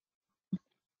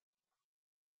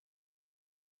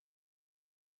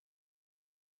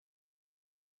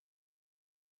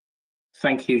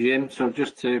 Thank you, Jim. So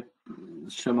just to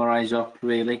summarise up,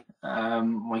 really,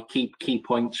 my key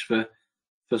points for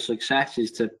success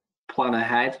is to plan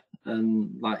ahead, and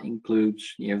that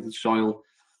includes, you know, the soil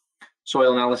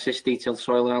analysis, detailed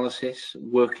soil analysis,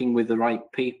 working with the right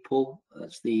people.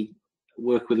 That's the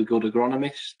work with a good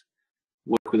agronomist,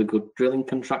 work with a good drilling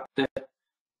contractor,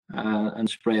 and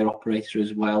sprayer operator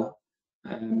as well.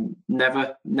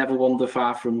 Never wander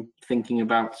far from thinking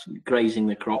about grazing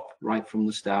the crop right from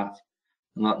the start.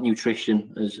 And that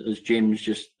nutrition, as Jim's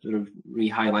just sort of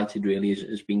re-highlighted, really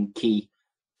has been key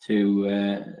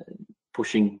to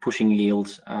pushing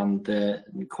yields and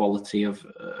quality of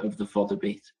the fodder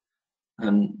beet.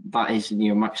 And that is,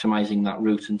 you know, maximising that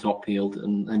root and top yield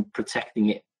and protecting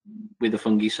it with a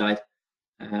fungicide,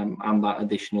 and that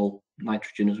additional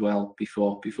nitrogen as well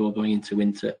before going into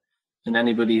winter. And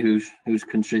anybody who's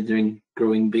considering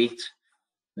growing beet,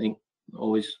 I think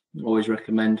always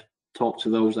recommend talk to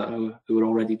those who are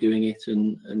already doing it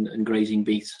and grazing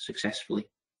beet successfully.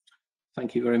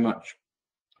 Thank you very much.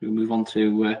 We'll move on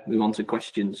to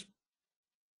questions.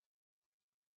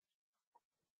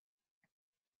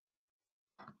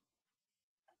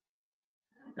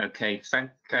 Okay,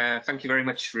 thank you very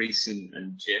much, Rhys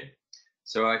and Jim.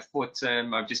 So I thought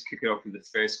I'd just kick it off with the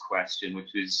first question,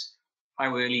 which was,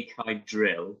 how early can I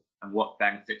drill, and what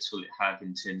benefits will it have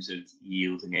in terms of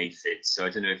yield and aphids? So I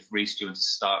don't know if Rhys, do you want to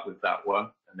start with that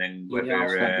one, and then whether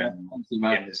there's something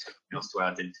else to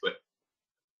add into it.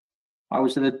 I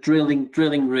would say that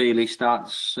drilling really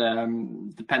starts,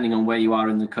 depending on where you are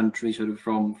in the country, sort of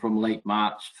from late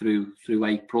March through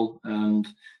April, and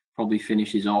probably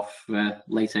finishes off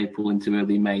late April into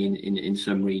early May in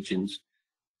some regions.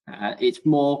 It's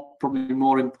probably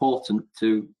more important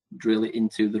to drill it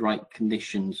into the right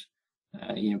conditions.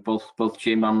 You know, both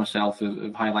Jim and myself have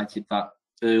highlighted that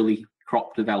early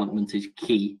crop development is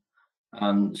key,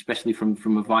 and especially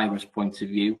from a virus point of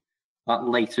view. That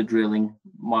later drilling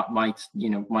might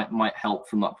help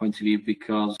from that point of view,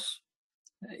 because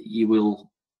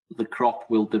the crop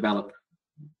will develop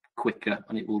quicker,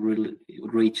 and it will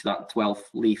reach that 12th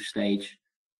leaf stage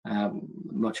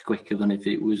much quicker than if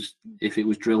it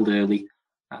was drilled early,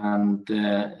 and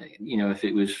you know, if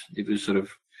it was sort of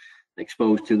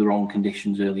exposed to the wrong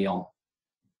conditions early on.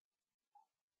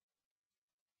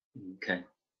 Okay.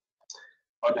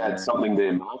 I'd add something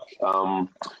there, Mark.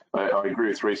 I agree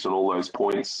with Rhys on all those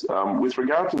points. With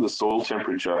regard to the soil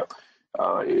temperature,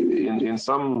 in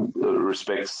some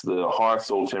respects, the higher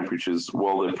soil temperatures,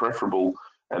 while they're preferable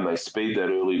and they speed that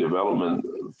early development,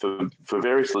 for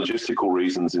various logistical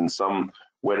reasons, in some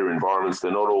wetter environments,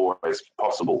 they're not always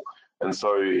possible. And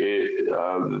so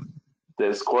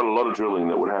there's quite a lot of drilling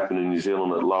that would happen in New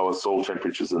Zealand at lower soil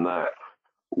temperatures than that.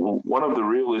 One of the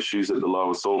real issues at the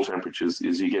lower soil temperatures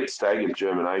is you get staggered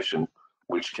germination,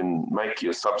 which can make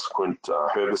your subsequent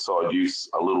herbicide use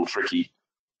a little tricky.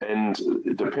 And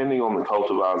depending on the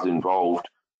cultivars involved,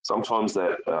 sometimes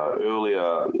that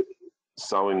earlier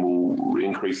sowing will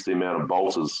increase the amount of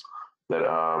bolters that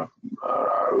are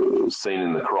seen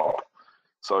in the crop.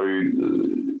 So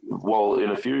while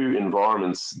in a few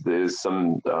environments there's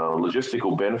some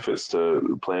logistical benefits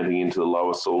to planting into the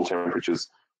lower soil temperatures,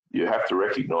 you have to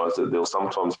recognise that there'll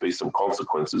sometimes be some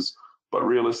consequences, but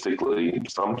realistically,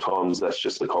 sometimes that's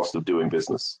just the cost of doing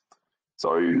business.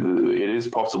 So it is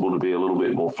possible to be a little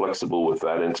bit more flexible with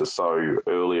that and to sow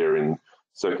earlier in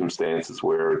circumstances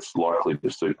where it's likely to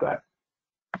suit that.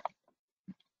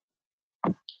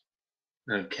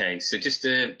 Okay, so just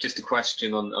a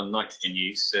question on nitrogen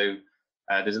use. So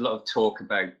there's a lot of talk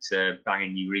about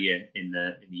banging urea in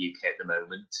the UK at the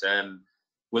moment.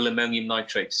 Will ammonium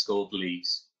nitrate scald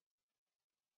leaves?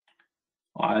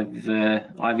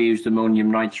 I've used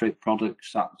ammonium nitrate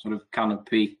products, that sort of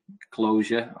canopy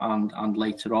closure, and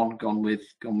later on gone with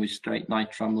straight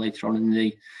nitram later on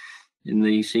in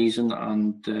the season,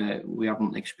 and we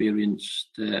haven't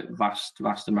experienced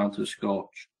vast amount of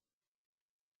scorch.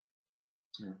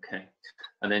 Okay,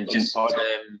 and then just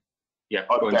yeah,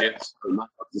 I'll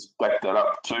just back that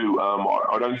up too.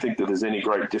 I don't think that there's any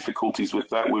great difficulties with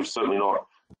that. We've certainly not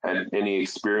had any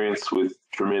experience with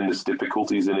tremendous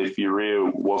difficulties, and if urea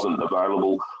wasn't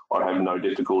available, I'd have no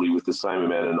difficulty with the same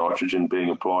amount of nitrogen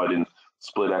being applied in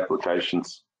split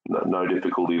applications. No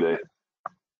difficulty there.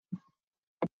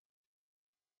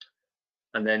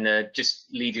 And then just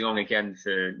leading on again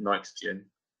for nitrogen,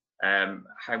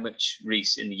 how much,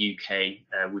 Rhys, in the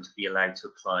UK would be allowed to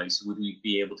apply? So would we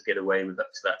be able to get away with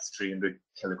up to that 300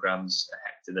 kilograms a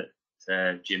hectare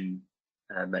that Jim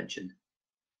mentioned?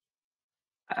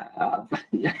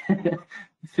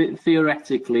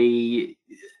 Theoretically,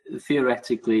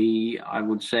 I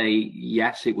would say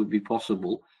yes, it would be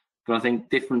possible. But I think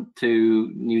different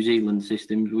to New Zealand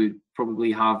systems, we'd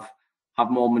probably have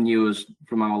have more manures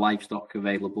from our livestock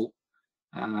available.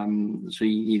 So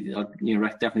you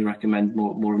definitely recommend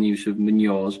more use of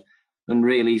manures. And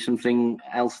really something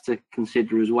else to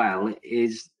consider as well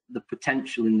is the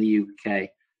potential in the UK.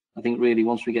 I think really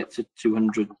once we get to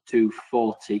 200 to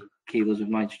 40 kilos of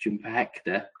nitrogen per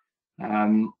hectare,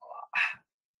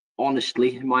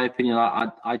 honestly, in my opinion,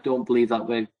 I don't believe that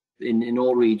we're in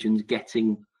all regions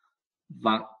getting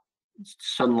that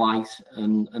sunlight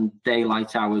and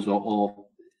daylight hours or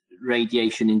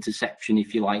radiation interception,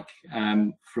 if you like,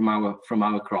 from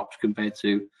our crops compared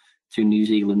to New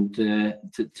Zealand to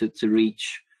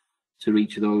reach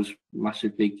those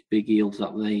massive big yields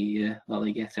that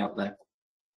they get out there.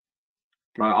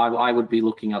 But I would be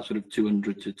looking at sort of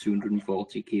 200 to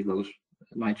 240 kilos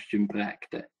of nitrogen per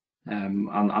hectare,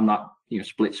 and that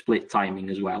split timing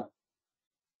as well.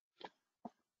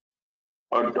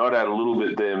 I'd add a little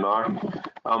bit there, Mark.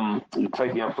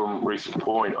 Taking up from Reese's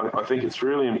point, I think it's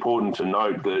really important to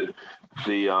note that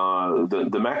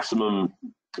the maximum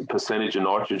percentage of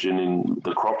nitrogen in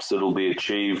the crops that will be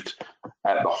achieved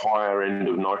at the higher end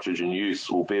of nitrogen use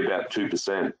will be about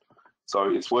 2%. So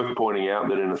it's worth pointing out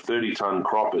that in a 30-ton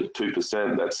crop at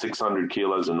 2%, that's 600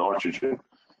 kilos of nitrogen.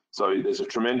 So there's a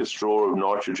tremendous draw of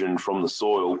nitrogen from the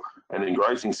soil, and in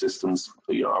grazing systems,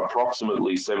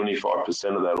 approximately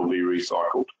 75% of that will be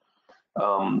recycled.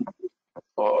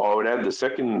 I would add the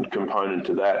second component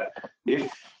to that. If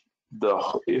the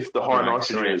high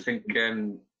nitrogen, sorry, I think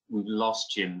we've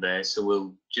lost Jim there, so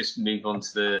we'll just move on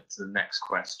to the next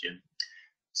question.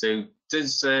 So,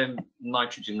 does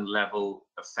nitrogen level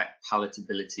affect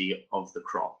palatability of the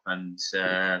crop, and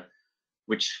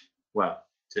which, well,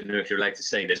 I don't know if you're allowed to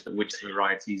say this, but which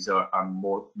varieties are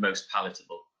most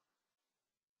palatable?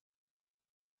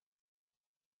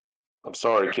 I'm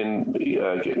sorry, can you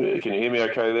hear me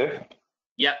okay there?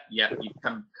 Yeah, you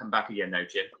come back again now,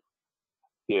 Jim.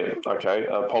 Yeah, okay.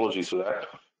 Apologies for that.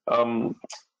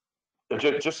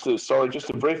 Just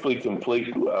to briefly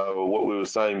complete what we were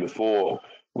saying before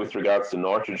with regards to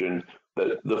nitrogen,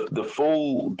 that the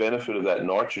full benefit of that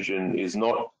nitrogen is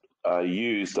not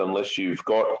used unless you've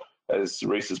got, as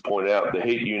Reese has pointed out, the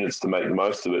heat units to make the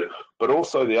most of it, but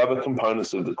also the other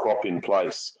components of the crop in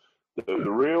place. The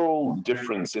real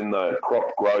difference in the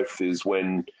crop growth is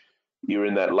when you're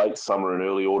in that late summer and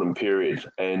early autumn period,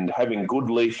 and having good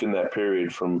leaf in that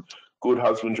period from good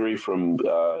husbandry, from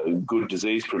good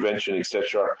disease prevention,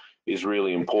 etc., is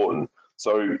really important.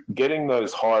 So getting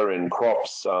those higher end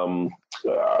crops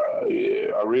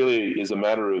really is a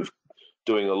matter of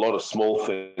doing a lot of small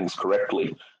things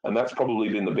correctly. And that's probably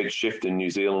been the big shift in New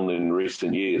Zealand in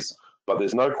recent years. But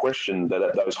there's no question that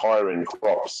at those higher end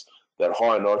crops, that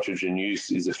higher nitrogen use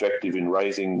is effective in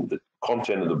raising the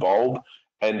content of the bulb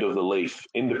and of the leaf,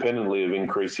 independently of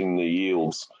increasing the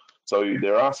yields. So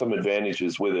there are some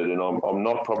advantages with it, and I'm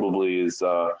not probably as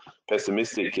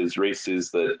pessimistic as Reese is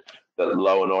that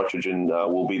lower nitrogen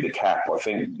will be the cap. I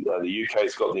think the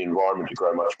UK's got the environment to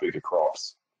grow much bigger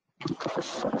crops.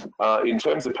 In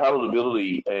terms of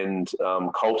palatability and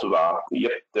cultivar,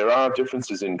 yep, there are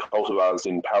differences in cultivars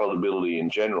in palatability in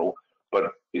general,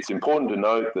 but it's important to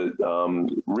note that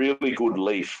really good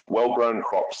leaf, well-grown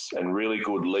crops and really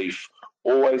good leaf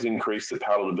always increase the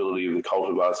palatability of the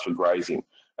cultivars for grazing,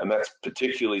 and that's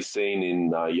particularly seen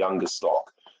in younger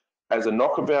stock. As a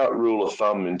knockabout rule of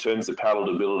thumb in terms of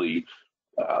palatability,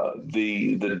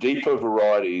 the deeper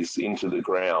varieties into the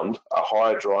ground are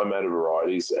higher dry matter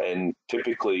varieties and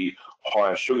typically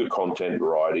higher sugar content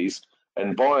varieties,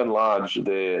 and by and large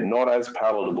they're not as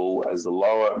palatable as the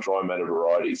lower dry matter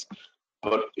varieties.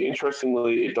 But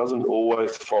interestingly, it doesn't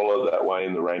always follow that way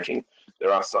in the ranking.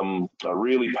 There are some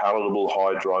really palatable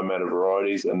high dry matter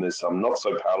varieties, and there's some not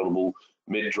so palatable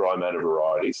mid dry matter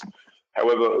varieties.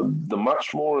 However, the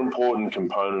much more important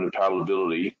component of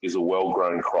palatability is a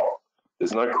well-grown crop.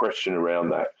 There's no question around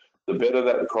that. The better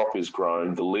that the crop is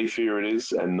grown, the leafier it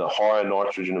is, and the higher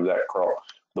nitrogen of that crop,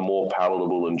 the more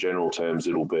palatable in general terms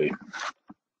it'll be.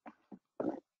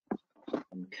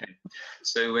 Okay,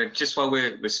 so just while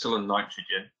we're still on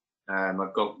nitrogen,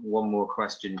 I've got one more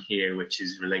question here, which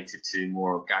is related to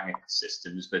more organic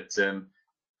systems. But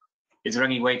is there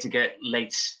any way to get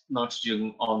late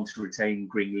nitrogen on to retain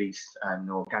green leaf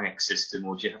and organic system,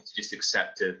 or do you have to just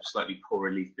accept a slightly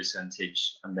poorer leaf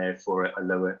percentage and therefore a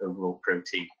lower overall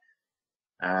protein?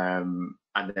 And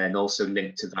then also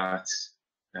linked to that,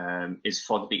 is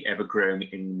fodder beet ever grown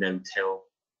in no-till,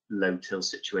 low-till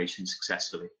situations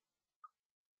successfully?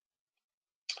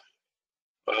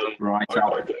 Right.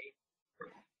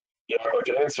 Yeah, I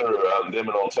can answer them, and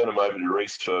I'll turn them over to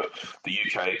Reese for the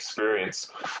UK experience.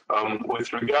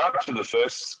 With regard to the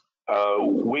first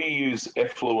We use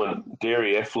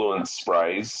dairy effluent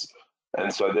sprays,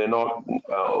 and so they're not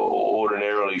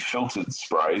ordinarily filtered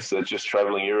sprays. They're just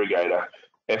travelling irrigator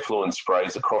effluent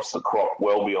sprays across the crop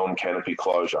well beyond canopy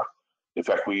closure. In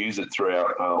fact, we use it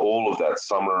throughout all of that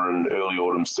summer and early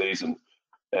autumn season.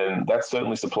 And that's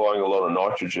certainly supplying a lot of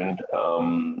nitrogen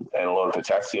and a lot of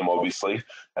potassium, obviously.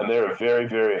 And they're a very,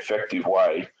 very effective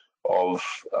way of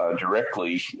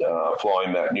directly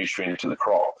applying that nutrient to the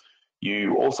crop.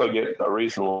 You also get a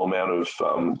reasonable amount of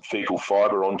fecal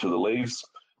fibre onto the leaves.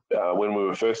 When we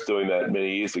were first doing that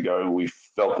many years ago, we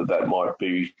felt that that might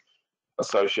be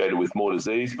associated with more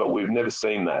disease, but we've never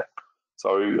seen that.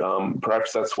 So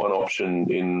perhaps that's one option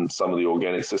in some of the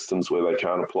organic systems where they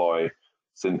can't apply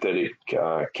synthetic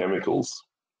chemicals.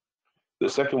 The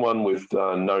second one with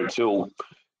no-till,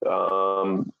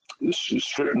 not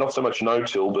so much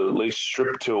no-till, but at least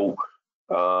strip-till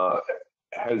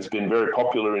has been very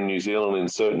popular in New Zealand in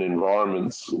certain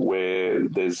environments where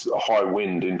there's a high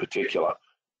wind in particular.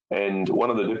 And one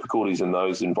of the difficulties in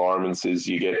those environments is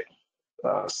you get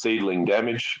seedling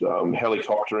damage,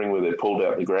 helicoptering where they're pulled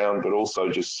out the ground, but also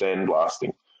just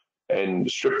sandblasting. And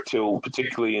strip-till,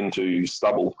 particularly into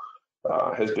stubble,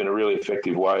 has been a really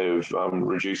effective way of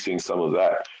reducing some of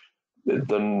that.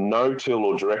 The no-till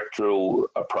or direct drill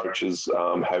approaches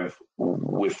have,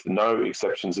 with no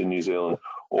exceptions in New Zealand,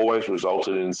 always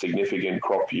resulted in significant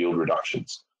crop yield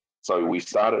reductions. So we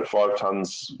start at 5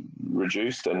 tonnes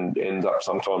reduced and end up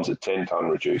sometimes at 10 tonne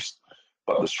reduced.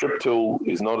 But the strip-till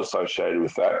is not associated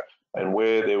with that. And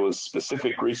where there was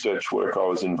specific research work I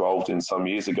was involved in some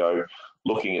years ago,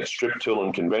 looking at strip-till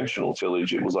and conventional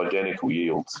tillage, it was identical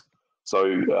yields.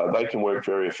 So they can work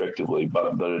very effectively,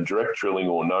 but the direct drilling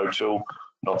or no-till,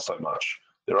 not so much.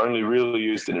 They're only really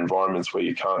used in environments where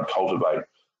you can't cultivate.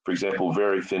 For example,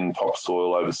 very thin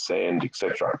topsoil over sand,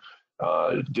 etc.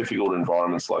 Difficult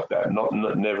environments like that,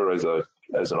 never as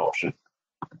an option.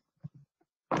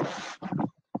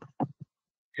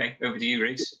 Okay, over to you,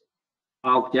 Reece.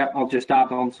 I'll just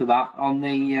add on to that. On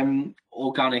the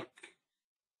organic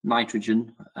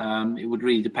nitrogen, it would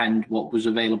really depend what was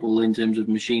available in terms of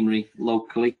machinery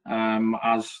locally.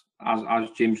 As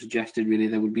Jim suggested, really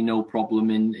there would be no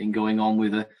problem in going on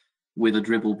with a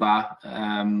dribble bar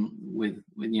with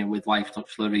livestock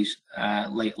slurries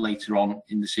later on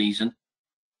in the season.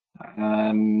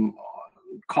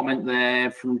 Comment there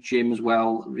from Jim as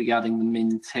well regarding the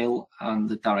min-till and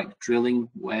the direct drilling,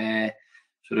 where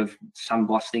sort of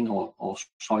sandblasting or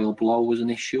soil blow was an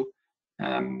issue.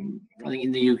 I think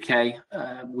in the UK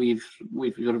we've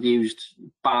sort of used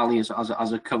barley as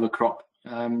a cover crop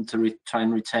to try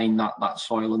and retain that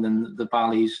soil, and then the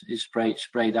barley is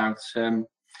sprayed out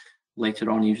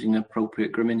later on using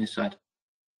appropriate graminicide.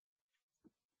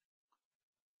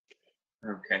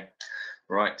 Okay,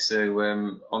 right. So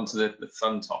on to the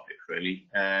fun topic, really.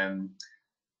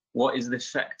 What is the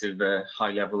effect of a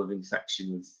high level of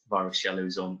infection with virus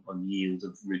yellows on yield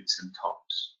of roots and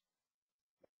tops?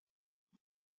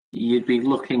 You'd be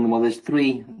looking, well, there's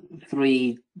three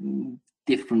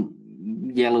different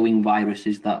yellowing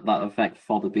viruses that affect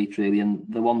fodder beet, really, and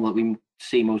the one that we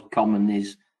see most common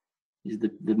is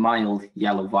the mild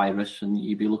yellow virus, and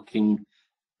you'd be looking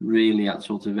really at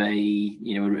sort of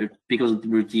because of the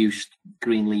reduced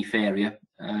green leaf area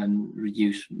and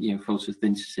reduced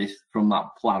photosynthesis from that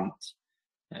plant,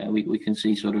 we can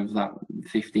see sort of that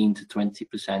 15 to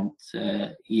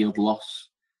 20% yield loss.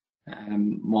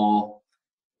 More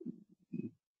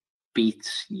beet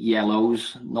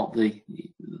yellows,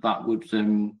 that would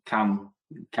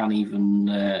can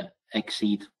even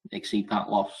exceed that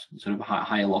loss, sort of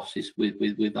higher losses with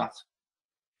that.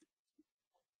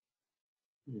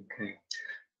 Okay.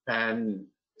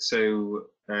 So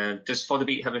does fodder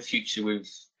beet have a future with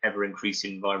ever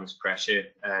increasing virus pressure?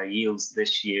 Yields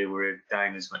this year were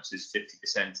down as much as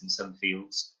 50% in some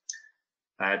fields,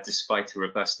 despite a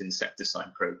robust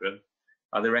insecticide program.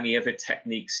 Are there any other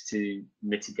techniques to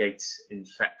mitigate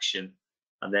infection?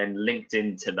 And then linked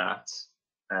into that,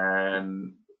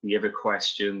 the other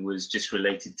question was just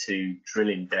related to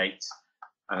drilling date.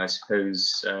 And I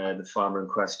suppose the farmer in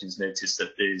question has noticed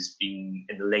that there's been,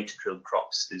 in the later drilled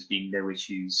crops, there's been no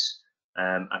issues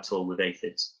at all with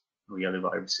aphids or yellow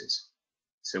viruses.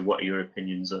 So what are your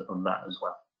opinions on that as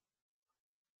well?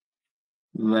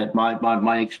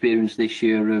 My experience this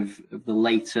year of the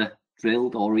later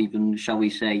drilled, or even shall we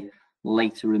say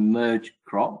later emerged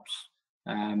crops,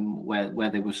 where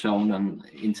they were sown and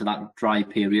into that dry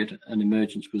period and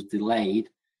emergence was delayed,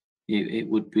 it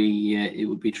would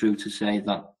be true to say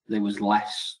that there was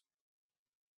less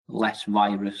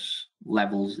virus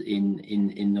levels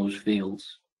in those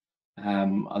fields.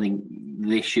 I think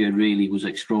this year really was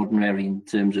extraordinary in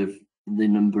terms of the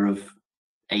number of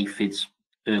aphids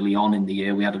early on in the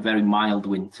year. We had a very mild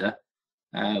winter,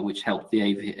 which helped the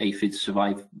aphids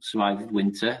survive the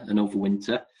winter and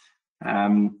overwinter.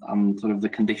 And sort of the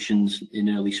conditions in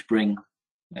early spring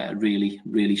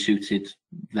really suited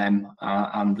them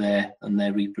and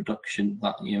their reproduction.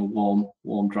 That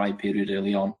warm dry period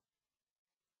early on.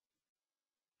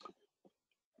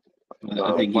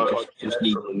 I think you just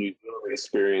need from a New Zealand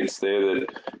experience there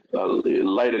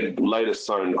that later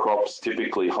sown crops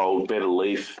typically hold better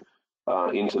leaf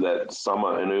into that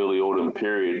summer and early autumn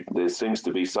period. There seems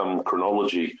to be some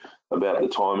chronology about the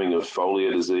timing of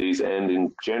foliar disease and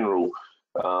in general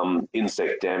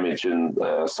insect damage and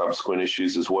subsequent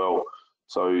issues as well.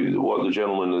 So what the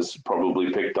gentleman has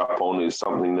probably picked up on is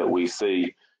something that we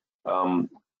see.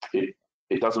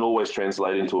 It doesn't always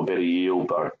translate into a better yield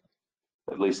though,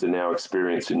 at least in our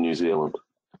experience in New Zealand.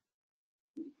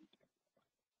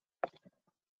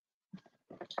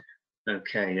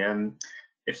 Okay,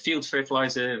 if field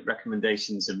fertiliser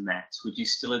recommendations are met, would you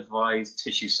still advise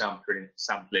tissue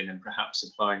sampling and perhaps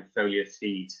applying foliar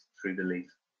feed through the leaf?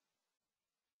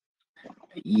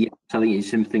 Yes, I think it's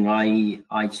something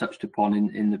I touched upon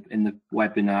in the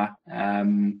webinar.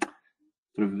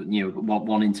 Sort of,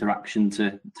 one interaction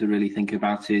to really think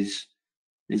about is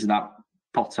that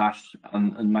potash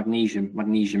and magnesium.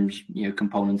 Magnesium's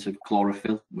component of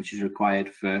chlorophyll, which is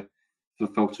required for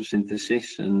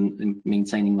photosynthesis and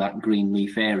maintaining that green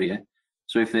leaf area.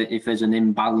 So if there's an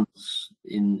imbalance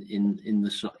in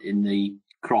the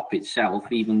crop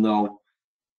itself, even though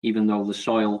the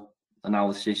soil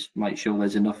analysis might show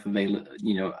there's enough of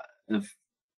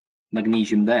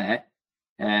magnesium there,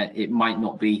 it might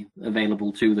not be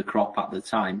available to the crop at the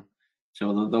time.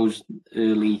 So those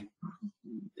early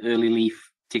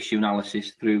leaf tissue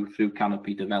analysis through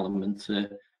canopy development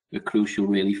are crucial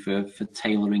really for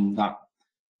tailoring that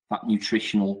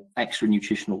extra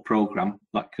nutritional program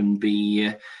that can be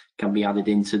added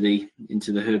into the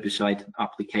herbicide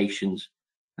applications,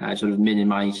 sort of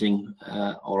minimizing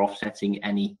or offsetting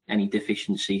any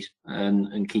deficiencies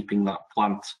and keeping that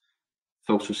plant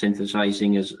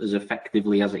photosynthesizing as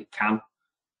effectively as it can.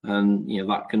 And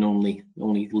that can only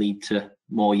lead to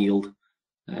more yield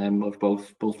of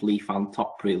both leaf and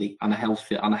top really, and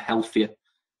a healthier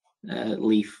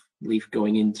leaf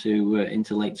going into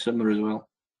late summer as well.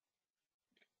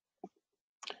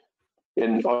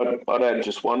 And I'd add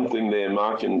just one thing there,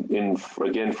 Mark,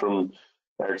 again from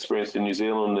our experience in New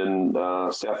Zealand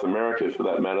and South America for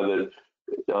that matter, that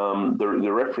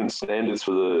the reference standards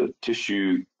for the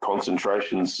tissue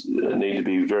concentrations need to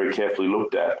be very carefully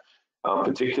looked at,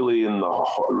 particularly in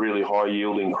the really high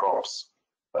yielding crops.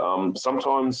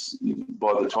 Sometimes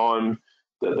by the time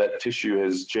that tissue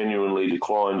has genuinely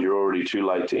declined, you're already too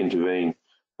late to intervene.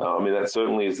 I mean, that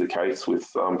certainly is the case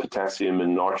with potassium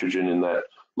and nitrogen in that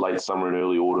late summer and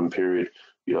early autumn period.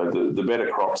 The better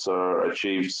crops are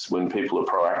achieved when people are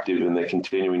proactive and they're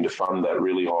continuing to fund that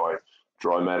really high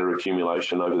dry matter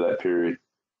accumulation over that period.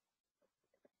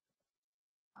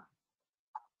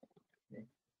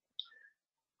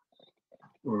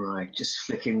 All right, just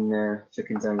flicking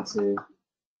down to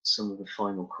some of the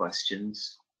final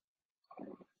questions.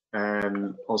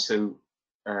 Also,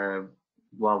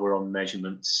 while we're on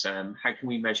measurements, how can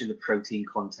we measure the protein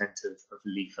content of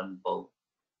leaf and bulb?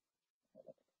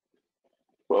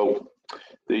 Well,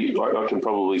 I can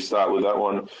probably start with that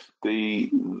one. The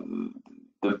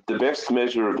best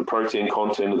measure of the protein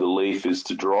content of the leaf is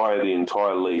to dry the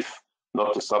entire leaf,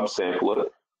 not to subsample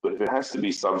it. But if it has to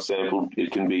be subsampled,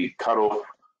 it can be cut off,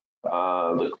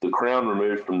 the crown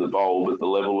removed from the bulb at the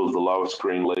level of the lowest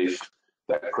green leaf,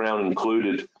 that crown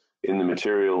included in the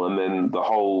material, and then the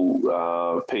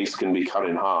whole piece can be cut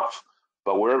in half.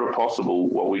 But wherever possible,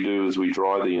 what we do is we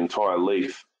dry the entire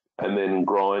leaf and then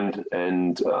grind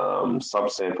and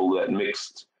subsample that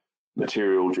mixed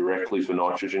material directly for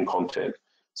nitrogen content.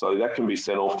 So that can be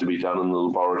sent off to be done in the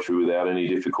laboratory without any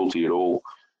difficulty at all.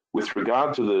 With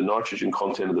regard to the nitrogen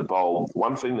content of the bulb,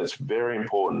 one thing that's very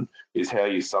important is how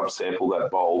you subsample that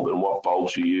bulb and what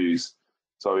bulbs you use.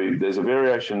 So there's a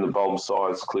variation in the bulb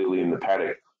size clearly in the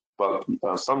paddock, but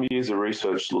some years of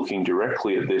research looking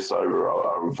directly at this over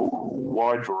a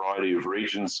wide variety of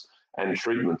regions and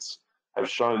treatments have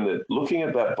shown that looking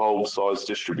at that bulb size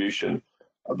distribution,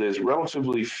 there's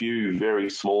relatively few very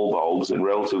small bulbs and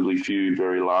relatively few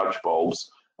very large bulbs,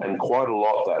 and quite a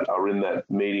lot that are in that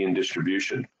median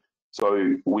distribution.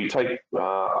 So we take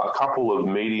a couple of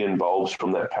median bulbs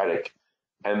from that paddock,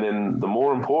 and then the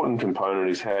more important component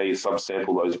is how you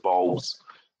subsample those bulbs.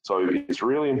 So it's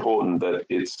really important that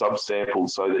it's subsampled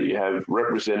so that you have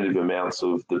representative amounts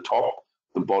of the top,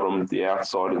 the bottom, the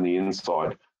outside, and the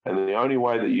inside. And the only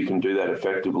way that you can do that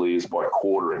effectively is by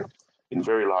quartering. In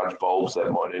very large bulbs,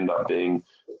 that might end up being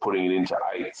putting it into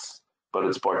eighths, but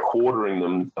it's by quartering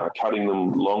them, cutting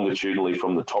them longitudinally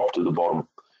from the top to the bottom.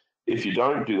 If you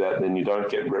don't do that, then you don't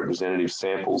get representative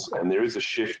samples, and there is a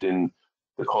shift in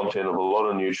the content of a lot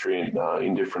of nutrient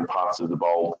in different parts of the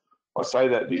bulb. I say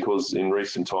that because in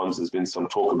recent times there's been some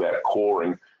talk about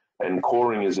coring, and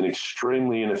coring is an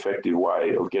extremely ineffective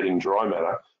way of getting dry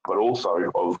matter, but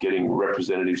also of getting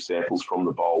representative samples from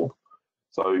the bulb.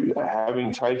 So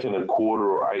having taken a quarter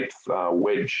or eighth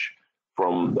wedge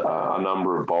from a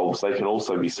number of bulbs, they can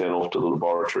also be sent off to the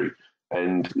laboratory,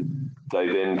 and they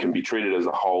then can be treated as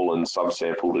a whole and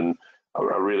subsampled, and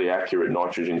a really accurate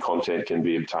nitrogen content can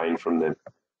be obtained from them.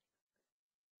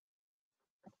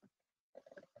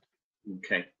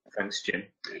 Okay, thanks, Jim.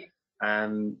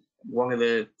 One of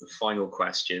the final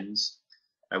questions,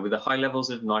 with the high levels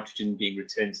of nitrogen being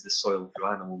returned to the soil through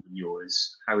animal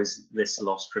manures, how is this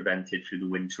loss prevented through the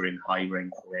winter in high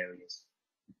rainfall areas?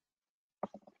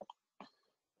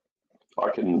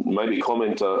 I can maybe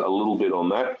comment a little bit on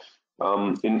that.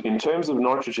 In terms of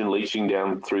nitrogen leaching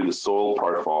down through the soil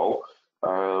profile,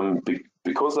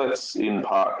 because that's in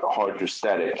part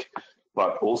hydrostatic,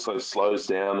 but also slows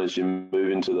down as you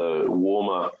move into the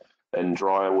warmer and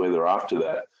drier weather after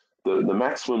that, the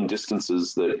maximum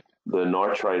distances that the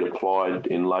nitrate applied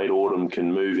in late autumn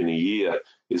can move in a year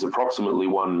is approximately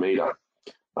 1 metre.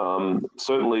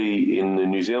 Certainly in the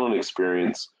New Zealand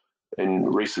experience, in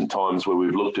recent times where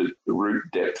we've looked at root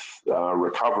depth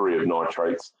recovery of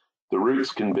nitrates, the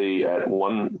roots can be at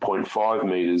 1.5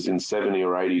 metres in 70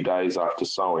 or 80 days after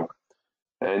sowing.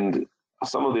 And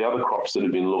some of the other crops that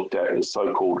have been looked at as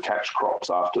so-called catch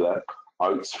crops after that,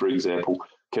 oats, for example,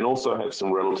 can also have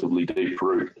some relatively deep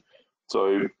root.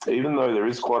 So even though there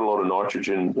is quite a lot of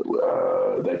nitrogen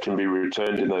that can be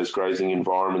returned in those grazing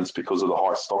environments because of the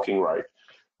high stocking rate,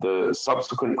 the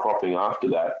subsequent cropping after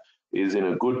that is in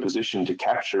a good position to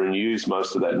capture and use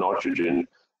most of that nitrogen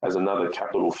as another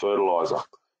capital fertiliser.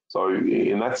 So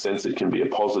in that sense, it can be a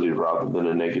positive rather than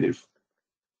a negative.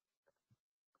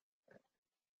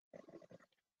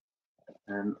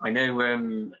 I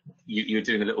know you're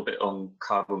doing a little bit on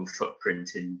carbon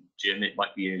footprint in Jim. It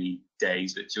might be early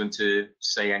days, but do you want to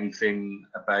say anything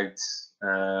about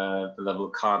the level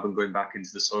of carbon going back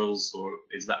into the soils, or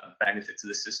is that a benefit to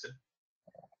the system?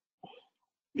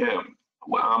 Yeah,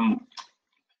 well,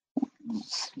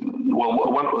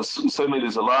 certainly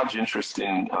there's a large interest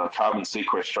in carbon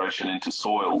sequestration into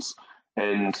soils,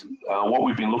 and what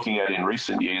we've been looking at in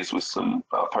recent years with some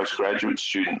postgraduate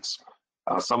students,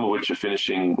 some of which are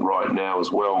finishing right now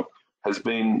as well, has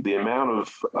been the amount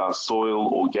of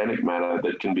soil organic matter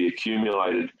that can be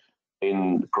accumulated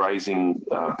in grazing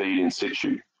beet in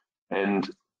situ. And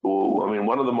well, I mean,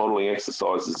 one of the modelling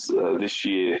exercises this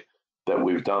year that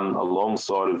we've done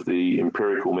alongside of the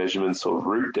empirical measurements of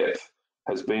root depth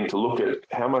has been to look at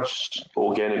how much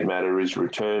organic matter is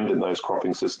returned in those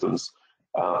cropping systems.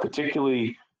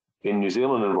 Particularly in New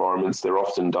Zealand environments, they're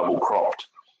often double cropped.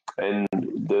 And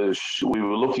we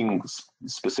were looking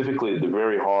specifically at the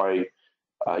very high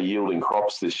yielding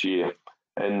crops this year.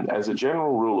 And as a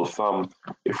general rule of thumb,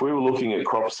 if we were looking at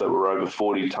crops that were over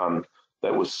 40 tonne,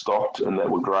 that were stocked and that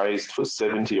were grazed for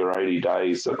 70 or 80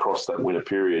 days across that winter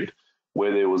period,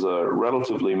 where there was a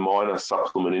relatively minor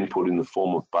supplement input in the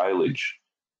form of baleage,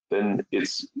 then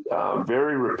it's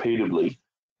very repeatedly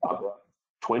about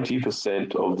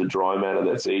 20% of the dry matter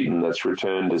that's eaten that's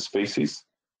returned as feces.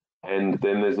 And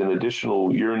then there's an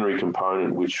additional urinary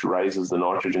component which raises the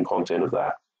nitrogen content of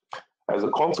that. As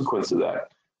a consequence of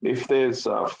that, if there's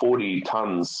 40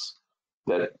 tonnes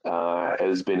that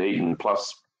has been eaten,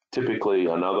 plus typically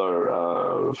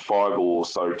another 5 or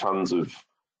so tonnes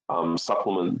of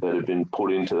supplement that have been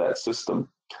put into that system,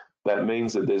 that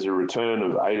means that there's a return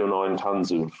of 8 or 9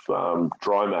 tonnes of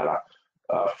dry matter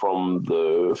from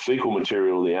the fecal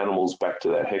material of the animals back to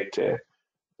that hectare.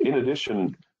 In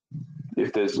addition,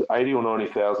 if there's 80 or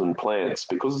 90,000 plants,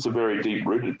 because it's a very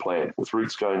deep-rooted plant with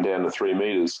roots going down to 3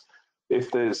 metres, if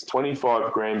there's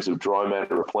 25 grams of dry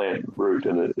matter a plant root,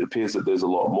 and it appears that there's a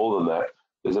lot more than that,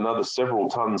 there's another several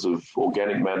tonnes of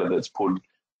organic matter that's put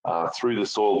through the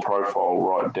soil profile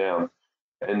right down.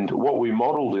 And what we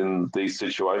modelled in these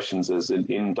situations is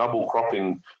in double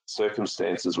cropping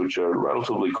circumstances, which are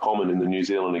relatively common in the New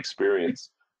Zealand experience,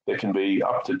 there can be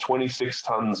up to 26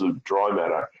 tonnes of dry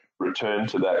matter returned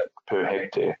to that per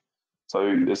hectare.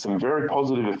 So there's some very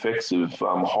positive effects of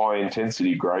high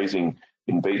intensity grazing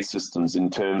in beet systems in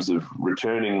terms of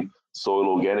returning soil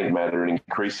organic matter and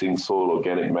increasing soil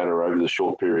organic matter over the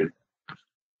short period.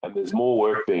 And there's more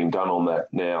work being done on that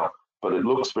now, but it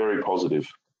looks very positive.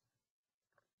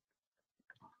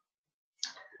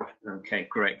 Okay,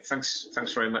 great. Thanks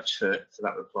very much for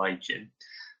that reply, Jim.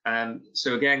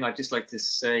 So again, I'd just like to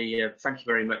say thank you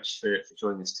very much for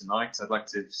joining us tonight. I'd like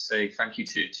to say thank you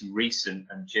to Reese and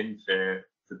Jim for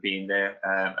being there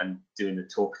and doing the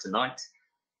talk tonight.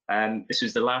 This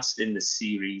was the last in the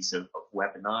series of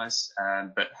webinars,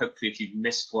 but hopefully if you've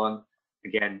missed one,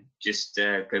 again, just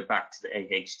go back to the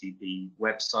AHDB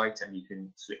website and you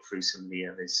can flick through some of the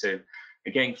others. So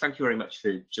again, thank you very much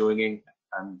for joining,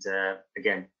 and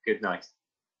again, good night.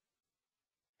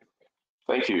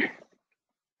 Thank you.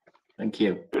 Thank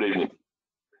you. Good evening.